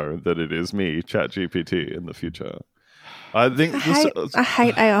you know that it is me, ChatGPT, in the future. I think I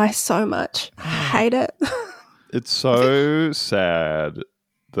hate AI so much. I hate it. it's so sad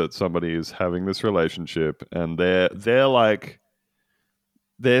that somebody is having this relationship and they're like,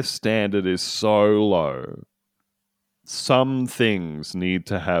 their standard is so low. Some things need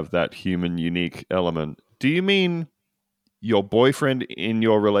to have that human unique element. Do you mean your boyfriend in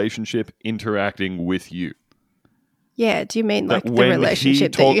your relationship interacting with you? Yeah, do you mean like that the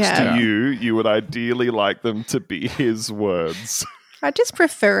relationship that when he you talks have? to you, you would ideally like them to be his words. I just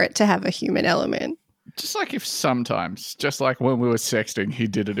prefer it to have a human element. Just like if sometimes, just like when we were sexting, he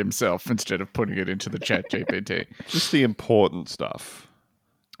did it himself instead of putting it into the Chat GPT. Just the important stuff.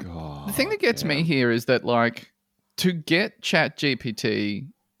 God, The thing that gets me here is that, like, to get Chat GPT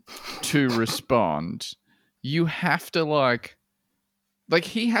to respond, you have to like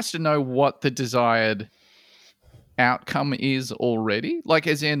he has to know what the desired outcome is already. Like,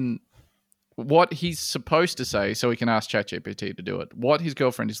 as in what he's supposed to say so he can ask ChatGPT to do it. What his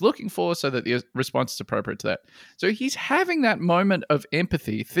girlfriend is looking for so that the response is appropriate to that. So he's having that moment of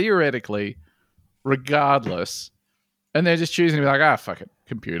empathy, theoretically, regardless. And they're just choosing to be like, fuck it,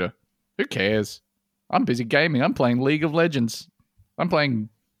 computer. Who cares? I'm busy gaming. I'm playing League of Legends. I'm playing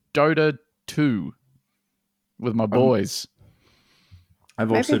Dota 2 with my boys.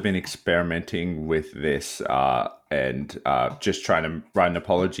 I've also been experimenting with this and just trying to write an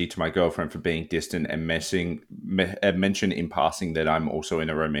apology to my girlfriend for being distant and mention in passing that I'm also in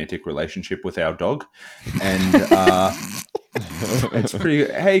a romantic relationship with our dog. And it's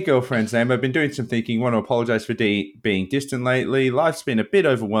pretty... Hey, girlfriend Sam, I've been doing some thinking. Want to apologize for being distant lately. Life's been a bit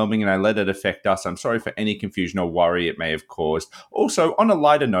overwhelming and I let it affect us. I'm sorry for any confusion or worry it may have caused. Also, on a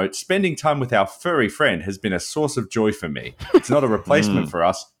lighter note, spending time with our furry friend has been a source of joy for me. It's not a replacement for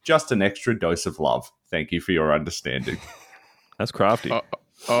us, just an extra dose of love. Thank you for your understanding. That's crafty.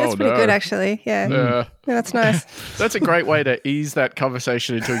 That's pretty good, actually. Yeah. Yeah, that's nice. That's a great way to ease that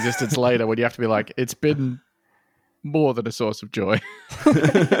conversation into existence later when you have to be like, it's been more than a source of joy.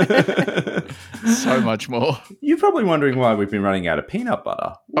 So much more. You're probably wondering why we've been running out of peanut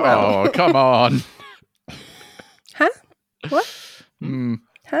butter. Well, Oh, come on. Huh? What?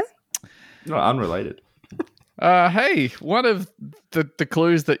 Huh? No, unrelated. Hey, one of the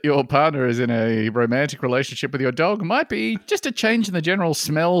clues that your partner is in a romantic relationship with your dog might be just a change in the general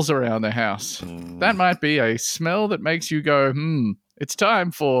smells around the house. That might be a smell that makes you go, It's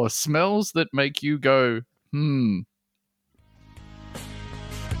time for smells that make you go,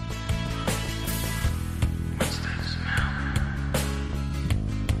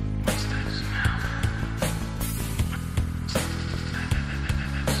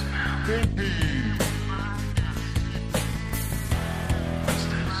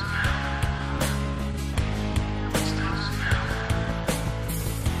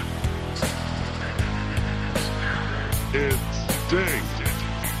 It stinks.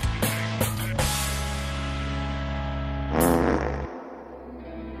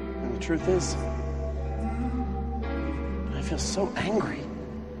 And the truth is, I feel so angry.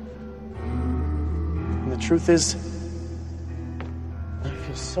 And the truth is, I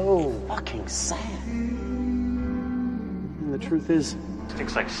feel so fucking sad. And the truth is,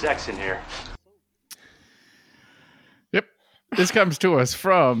 Stinks like sex in here. Yep. This comes to us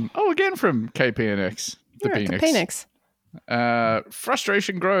from KPNX. The You're at the Phoenix. Phoenix.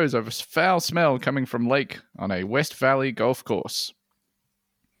 Frustration grows over foul smell coming from lake on a West Valley golf course.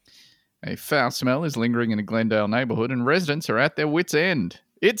 A foul smell is lingering in a Glendale neighborhood and residents are at their wits' end.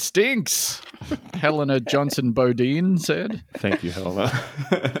 It stinks, Helena Johnson Bodine said. Thank you, Helena.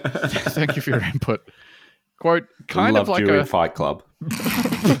 Thank you for your input. Quote, kind of Loved like you a in Fight Club.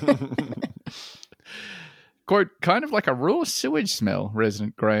 quote, kind of like a raw sewage smell,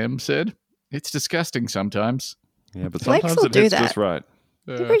 resident Graham said. It's disgusting sometimes. Yeah, but Lakes sometimes will it do hits that. just right.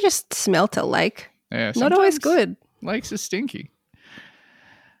 Did we just smelt a lake? Yeah, Not always sometimes good. Lakes are stinky.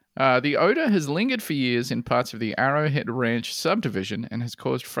 The odor has lingered for years in parts of the Arrowhead Ranch subdivision and has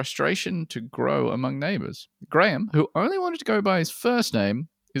caused frustration to grow among neighbors. Graham, who only wanted to go by his first name,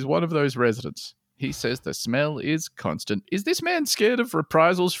 is one of those residents. He says the smell is constant. Is this man scared of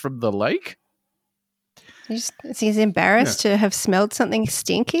reprisals from the lake? He's embarrassed to have smelled something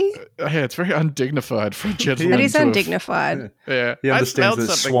stinky. Yeah, it's very undignified for a gentleman. It is to have- undignified. Yeah, He I understands smelled that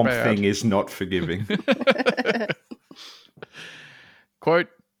something Swamp bad. Thing is not forgiving. Quote,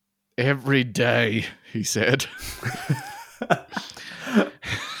 every day, he said.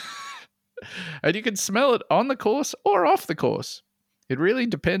 And you can smell it on the course or off the course. It really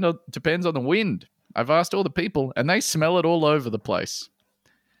depends on the wind. I've asked all the people, and they smell it all over the place.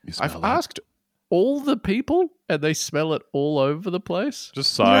 You smell I've that. asked all the people, and they smell it all over the place.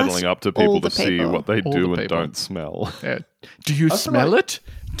 Just sidling up to all people the to see people. what they All do the and people. don't smell. Yeah. Do you feel smell like- it?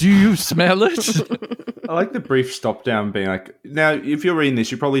 Do you smell it? I like the brief stop down being like, now, if you're reading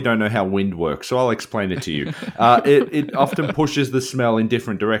this, you probably don't know how wind works, so I'll explain it to you. It often pushes the smell in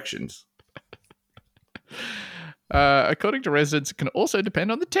different directions. According to residents, it can also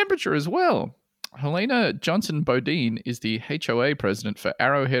depend on the temperature as well. Helena Johnson Bodine is the HOA president for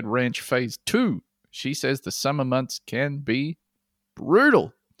Arrowhead Ranch Phase 2. She says the summer months can be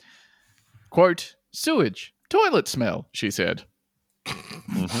brutal. Quote, sewage, toilet smell, she said.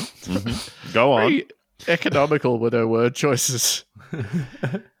 Go on. Very economical with her word choices.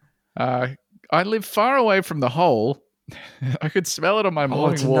 I live far away from the hole. I could smell it on my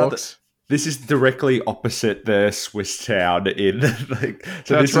morning it's another- walks. This is directly opposite the Swiss town in like,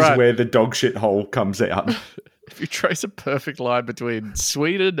 so That's this right. is where the dog shit hole comes out. If you trace a perfect line between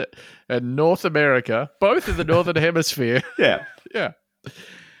Sweden and North America, both in the Northern Hemisphere, Yeah. yeah.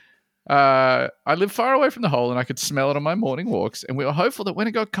 I live far away from the hole and I could smell it on my morning walks, and we were hopeful that when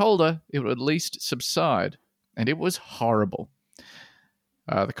it got colder, it would at least subside. And it was horrible.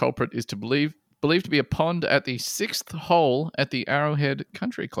 The culprit is believed to be a pond at the 6th hole at the Arrowhead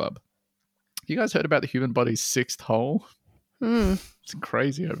Country Club. You guys heard about the human body's 6th hole? It's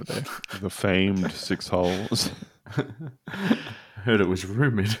crazy over there. The famed 6 holes. Heard it was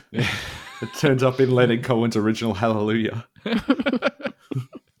rumored. It turns up in Leonard Cohen's original Hallelujah.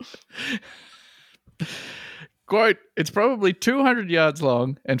 Quote, it's probably 200 yards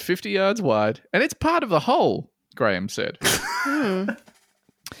long and 50 yards wide, and it's part of the hole, Graham said.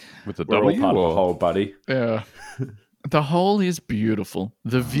 With the We're all W part of or the hole, buddy. Yeah. The hole is beautiful.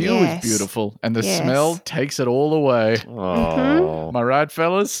 The view Yes. is beautiful, and the Yes. smell takes it all away. Oh. Am I right,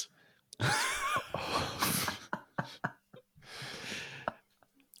 fellas?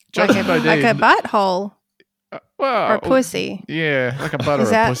 Like a butthole well, or pussy. Yeah, like a butt or Is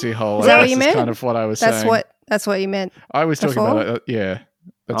a that- pussy hole. is that I what guess you is meant? kind of what I was That's saying. what you meant. I was talking before? about. Yeah,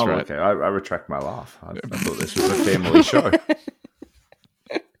 that's right. Okay. I retract my laugh. I thought this was a family show.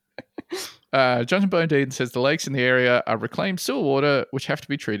 Johnson Bodine says the lakes in the area are reclaimed sewer water, which have to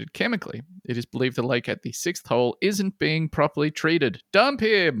be treated chemically. It is believed the lake at the 6th hole isn't being properly treated. Dump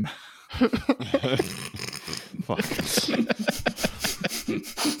him!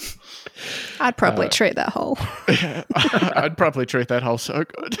 I'd probably treat that hole. I'd probably treat that hole so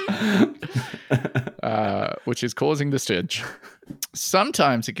good. Which is causing the stench.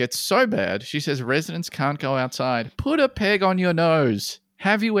 Sometimes it gets so bad, she says residents can't go outside. Put a peg on your nose.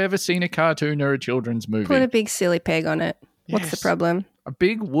 Have you ever seen a cartoon or a children's movie? Put a big silly peg on it. What's the Yes. problem? A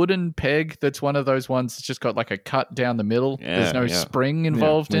big wooden peg that's one of those ones that's just got like a cut down the middle. There's no Yeah. spring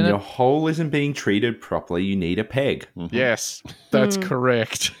involved When in your it. hole isn't being treated properly, you need a peg. Yes, that's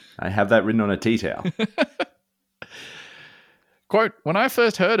correct. I have that written on a tea towel. Quote, when I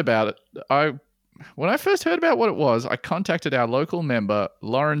first heard about it, I When I first heard about what it was, I contacted our local member,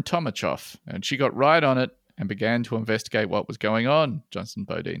 Lauren Tomachoff, and she got right on it and began to investigate what was going on, Johnson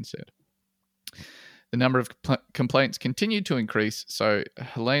Bodine said. The number of complaints continued to increase, so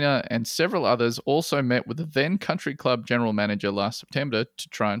Helena and several others also met with the then country club general manager last September to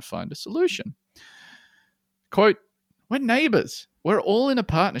try and find a solution. Quote, "We're neighbors. We're all in a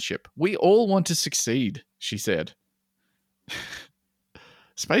partnership. We all want to succeed," she said.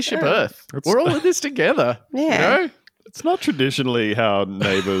 Spaceship Earth. We're all in this together. Yeah. You know? It's not traditionally how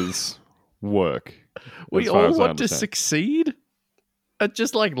neighbors work. We as far all as I want to understand. succeed at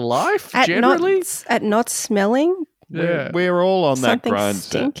just like life, At generally. not smelling Yeah. We're all on that something grind set.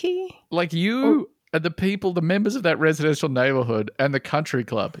 stinky. Like you and the people, the members of that residential neighborhood and the country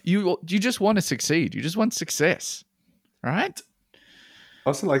club, you just want to succeed. You just want success, right?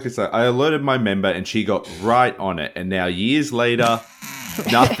 Also, like this, I alerted my member and she got right on it. And now, years later,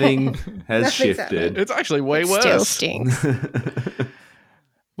 nothing has Nothing's shifted. It's actually way worse. Still stinks.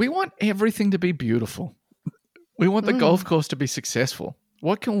 We want everything to be beautiful. We want the golf course to be successful.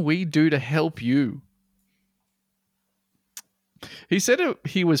 What can we do to help you? He said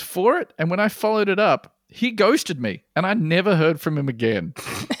he was for it, and when I followed it up, he ghosted me, and I never heard from him again.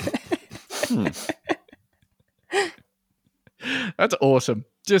 That's awesome.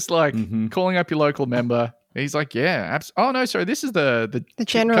 Just like calling up your local member. He's like, yeah. Oh, no, sorry. This is the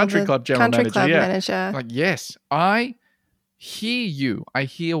country club general manager. Like, yes, I hear you. I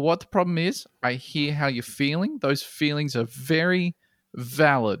hear what the problem is. I hear how you're feeling. Those feelings are very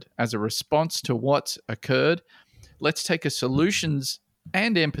valid as a response to what's occurred. Let's take a solutions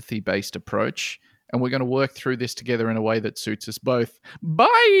and empathy-based approach, and we're going to work through this together in a way that suits us both.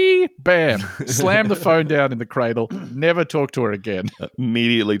 Bye! Bam! Slam the phone down in the cradle. Never talk to her again.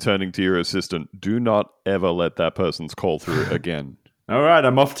 Immediately turning to your assistant. Do not ever let that person's call through again. All right,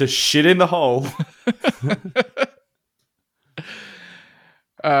 I'm off to shit in the hole.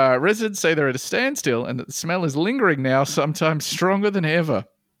 Residents say they're at a standstill and that the smell is lingering now, sometimes stronger than ever.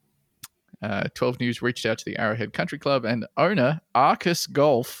 12 News reached out to the Arrowhead Country Club, and owner Arcus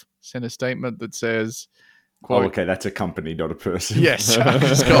Golf sent a statement that says, quote, Oh, okay, that's a company, not a person. yes,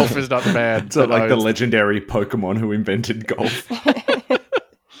 Arcus Golf is not the man. It's not like the legendary Pokemon who invented golf.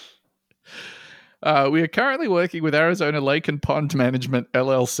 We are currently working with Arizona Lake and Pond Management,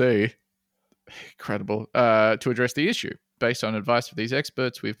 LLC, incredible, to address the issue. Based on advice of these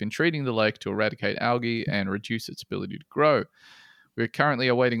experts, we've been treating the lake to eradicate algae and reduce its ability to grow. We are currently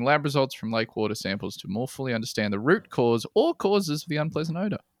awaiting lab results from lake water samples to more fully understand the root cause or causes of the unpleasant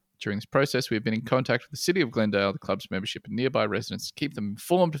odor. During this process, we have been in contact with the City of Glendale, the club's membership, and nearby residents to keep them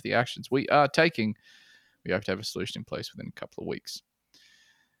informed of the actions we are taking. We hope to have a solution in place within a couple of weeks.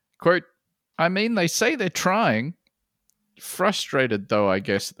 Quote, I mean, they say they're trying. Frustrated, though, I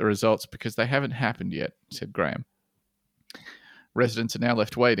guess, at the results because they haven't happened yet, said Graham. Residents are now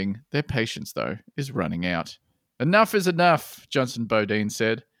left waiting. Their patience, though, is running out. Enough is enough, Johnson Bodine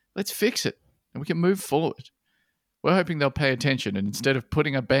said. Let's fix it, and we can move forward. We're hoping they'll pay attention, and instead of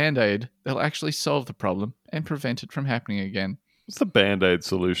putting a Band-Aid, they'll actually solve the problem and prevent it from happening again. What's the Band-Aid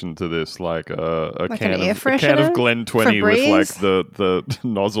solution to this? Like a Like can an air of a can freshener? of Glen 20 with Febreze? like the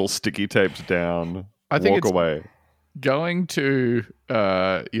nozzle sticky taped down. I think Walk it's away. going to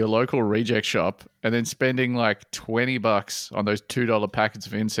your local reject shop and then spending like $20 on those $2 packets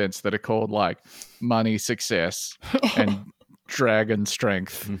of incense that are called like Money Success and Dragon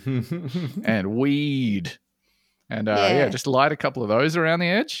Strength and Weed. And Yeah. just light a couple of those around the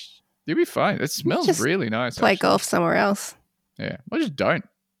edge. You'll be fine. It smells just really nice. Play actually. golf somewhere else. Yeah. Well, just don't.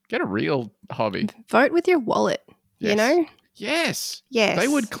 Get a real hobby. Vote with your wallet. Yes. You know? Yes. Yes. They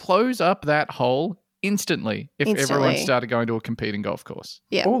would close up that hole instantly if everyone Instantly. started going to a competing golf course.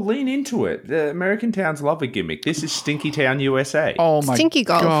 Yeah. Or lean into it. The American towns love a gimmick. This is Stinky Town, USA. Oh my Stinky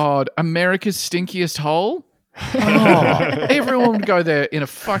golf. God. America's stinkiest hole? Oh, everyone would go there in a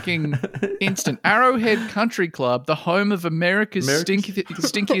fucking instant. Arrowhead Country Club, the home of America's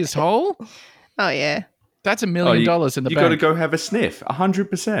stinkiest hole? Oh, yeah. That's $1 million in the You bank. got to go have a sniff.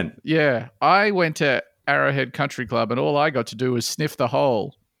 100%. Yeah. I went to Arrowhead Country Club and all I got to do was sniff the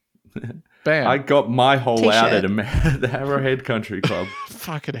hole. Bam. I got my hole T-shirt. out at the Arrowhead Country Club.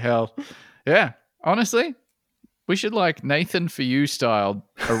 Fucking hell. Yeah. Honestly, we should like Nathan for You style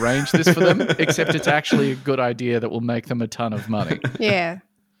arrange this for them, except it's actually a good idea that will make them a ton of money. Yeah.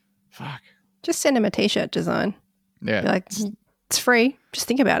 Fuck. Just send him a t-shirt design. Yeah. Be like, it's free. Just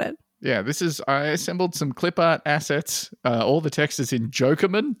think about it. Yeah, I assembled some clip art assets. All the text is in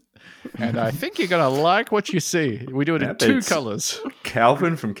Jokerman. And I think you're going to like what you see. We do it in Yep, 2 it's- colors.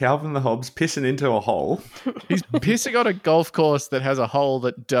 Calvin from Calvin the Hobbs pissing into a hole. He's pissing on a golf course that has a hole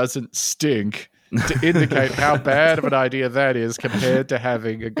that doesn't stink. to indicate how bad of an idea that is compared to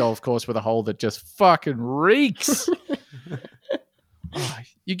having a golf course with a hole that just fucking reeks. Oh,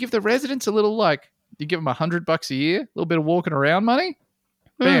 you give the residents a little, you give them $100 a year, a little bit of walking around money.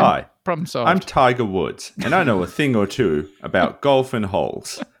 Bam, Hi, problem solved. I'm Tiger Woods, and I know a thing or two about golf and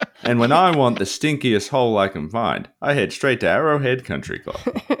holes. And when I want the stinkiest hole I can find, I head straight to Arrowhead Country Club.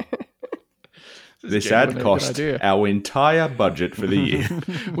 This ad cost our entire budget for the year.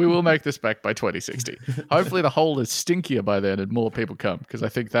 We will make this back by 2060. Hopefully the hole is stinkier by then and more people come, because I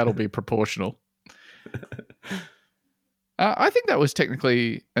think that'll be proportional. I think that was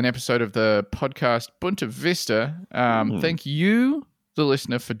technically an episode of the podcast Bunta Vista. Thank you, the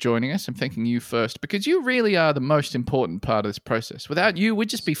listener, for joining us. I'm thanking you first, because you really are the most important part of this process. Without you, we'd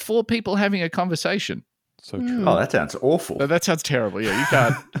just be 4 people having a conversation. So true. Oh, that sounds awful. No, that sounds terrible. Yeah,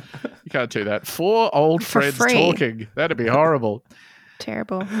 you can't do that. 4 old friends talking. That'd be horrible.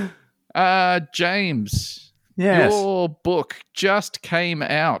 Terrible. James, Yes. your book just came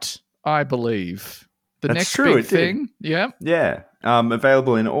out, I believe. That's next true, big it did. thing. Yeah. Yeah.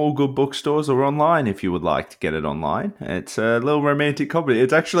 Available in all good bookstores or online if you would like to get it online. It's a little romantic comedy.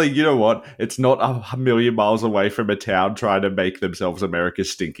 It's actually, you know what? It's not a million miles away from a town trying to make themselves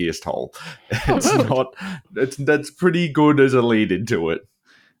America's stinkiest hole. It's not. That's pretty good as a lead into it.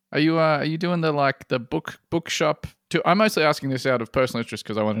 Are you doing the bookshop? I'm mostly asking this out of personal interest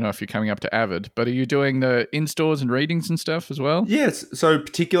because I want to know if you're coming up to Avid. But are you doing the in-stores and readings and stuff as well? Yes. So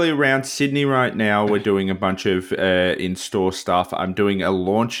particularly around Sydney right now, we're doing a bunch of in-store stuff. I'm doing a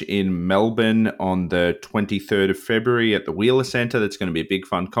launch in Melbourne on the 23rd of February at the Wheeler Centre. That's going to be a big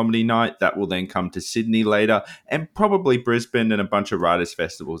fun comedy night. That will then come to Sydney later, and probably Brisbane and a bunch of writers'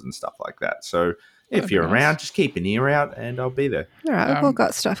 festivals and stuff like that. So if you're around, just keep an ear out and I'll be there. All right, we've all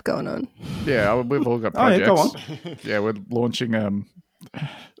got stuff going on. Yeah, we've all got projects. Oh, yeah, go on. Yeah, we're launching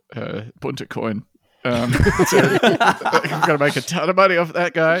Bunta Coin. So we're going to make a ton of money off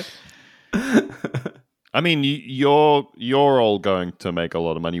that guy. I mean, you're all going to make a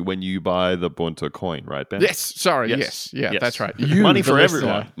lot of money when you buy the Bunta coin, right, Ben? Yes. Sorry. Yes. Yeah, that's right. You, money the for listener,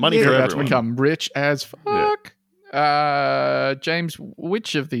 everyone. Money for you're about everyone. to become rich as fuck. James,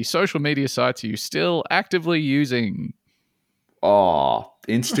 which of the social media sites are you still actively using? Oh,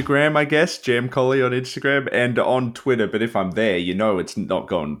 Instagram, I guess. Jam Colley on Instagram and on Twitter. But if I'm there, it's not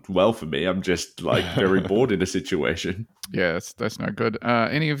going well for me. I'm just very bored in a situation. Yeah, that's no good.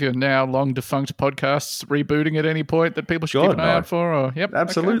 Any of your now long defunct podcasts rebooting at any point that people should keep an eye out for? Or yep,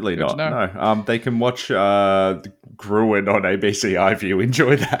 absolutely okay, not. No, they can watch Gruen on ABC iView.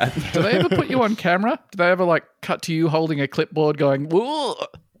 Enjoy that. Do they ever put you on camera? Do they ever cut to you holding a clipboard going, "Whoa"?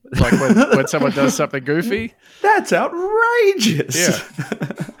 Like when someone does something goofy? That's outrageous.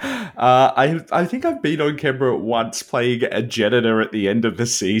 Yeah. I think I've been on camera once playing a janitor at the end of the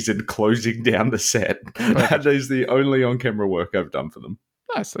season, closing down the set. That is the only on-camera work I've done for them.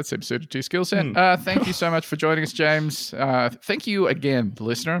 Nice. That seems suited to your skill set. Thank you so much for joining us, James. Thank you again,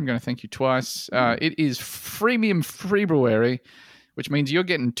 listener. I'm going to thank you twice. It is Freemium February, which means you're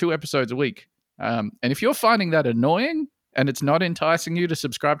getting 2 episodes a week. And if you're finding that annoying and it's not enticing you to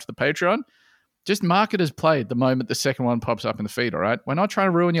subscribe to the Patreon, just mark it as played the moment the second one pops up in the feed, all right? We're not trying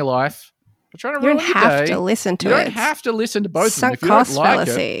to ruin your life. We're trying to ruin your day. You don't have to listen to it. You don't have to listen to both of them. Sunk If you don't cost like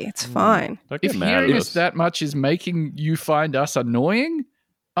fallacy. It's fine. if hearing us that much is making you find us annoying,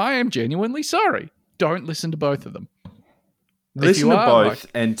 I am genuinely sorry. Don't listen to both of them. Listen to both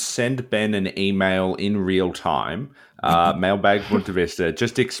and send Ben an email in real time, mailbag Bunta Vista,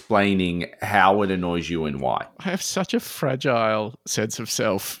 just explaining how it annoys you and why. I have such a fragile sense of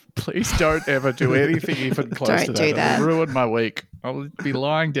self. Please don't ever do anything even close to that. Don't do that. It'll ruin my week. I'll be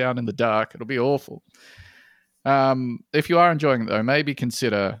lying down in the dark. It'll be awful. If you are enjoying it, though, maybe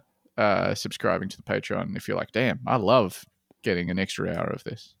consider subscribing to the Patreon if you're like, damn, I love getting an extra hour of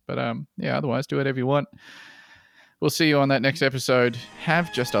this. But otherwise, do whatever you want. We'll see you on that next episode.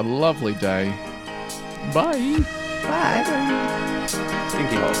 Have just a lovely day. Bye. Bye.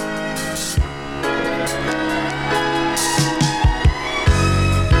 Stinky hole.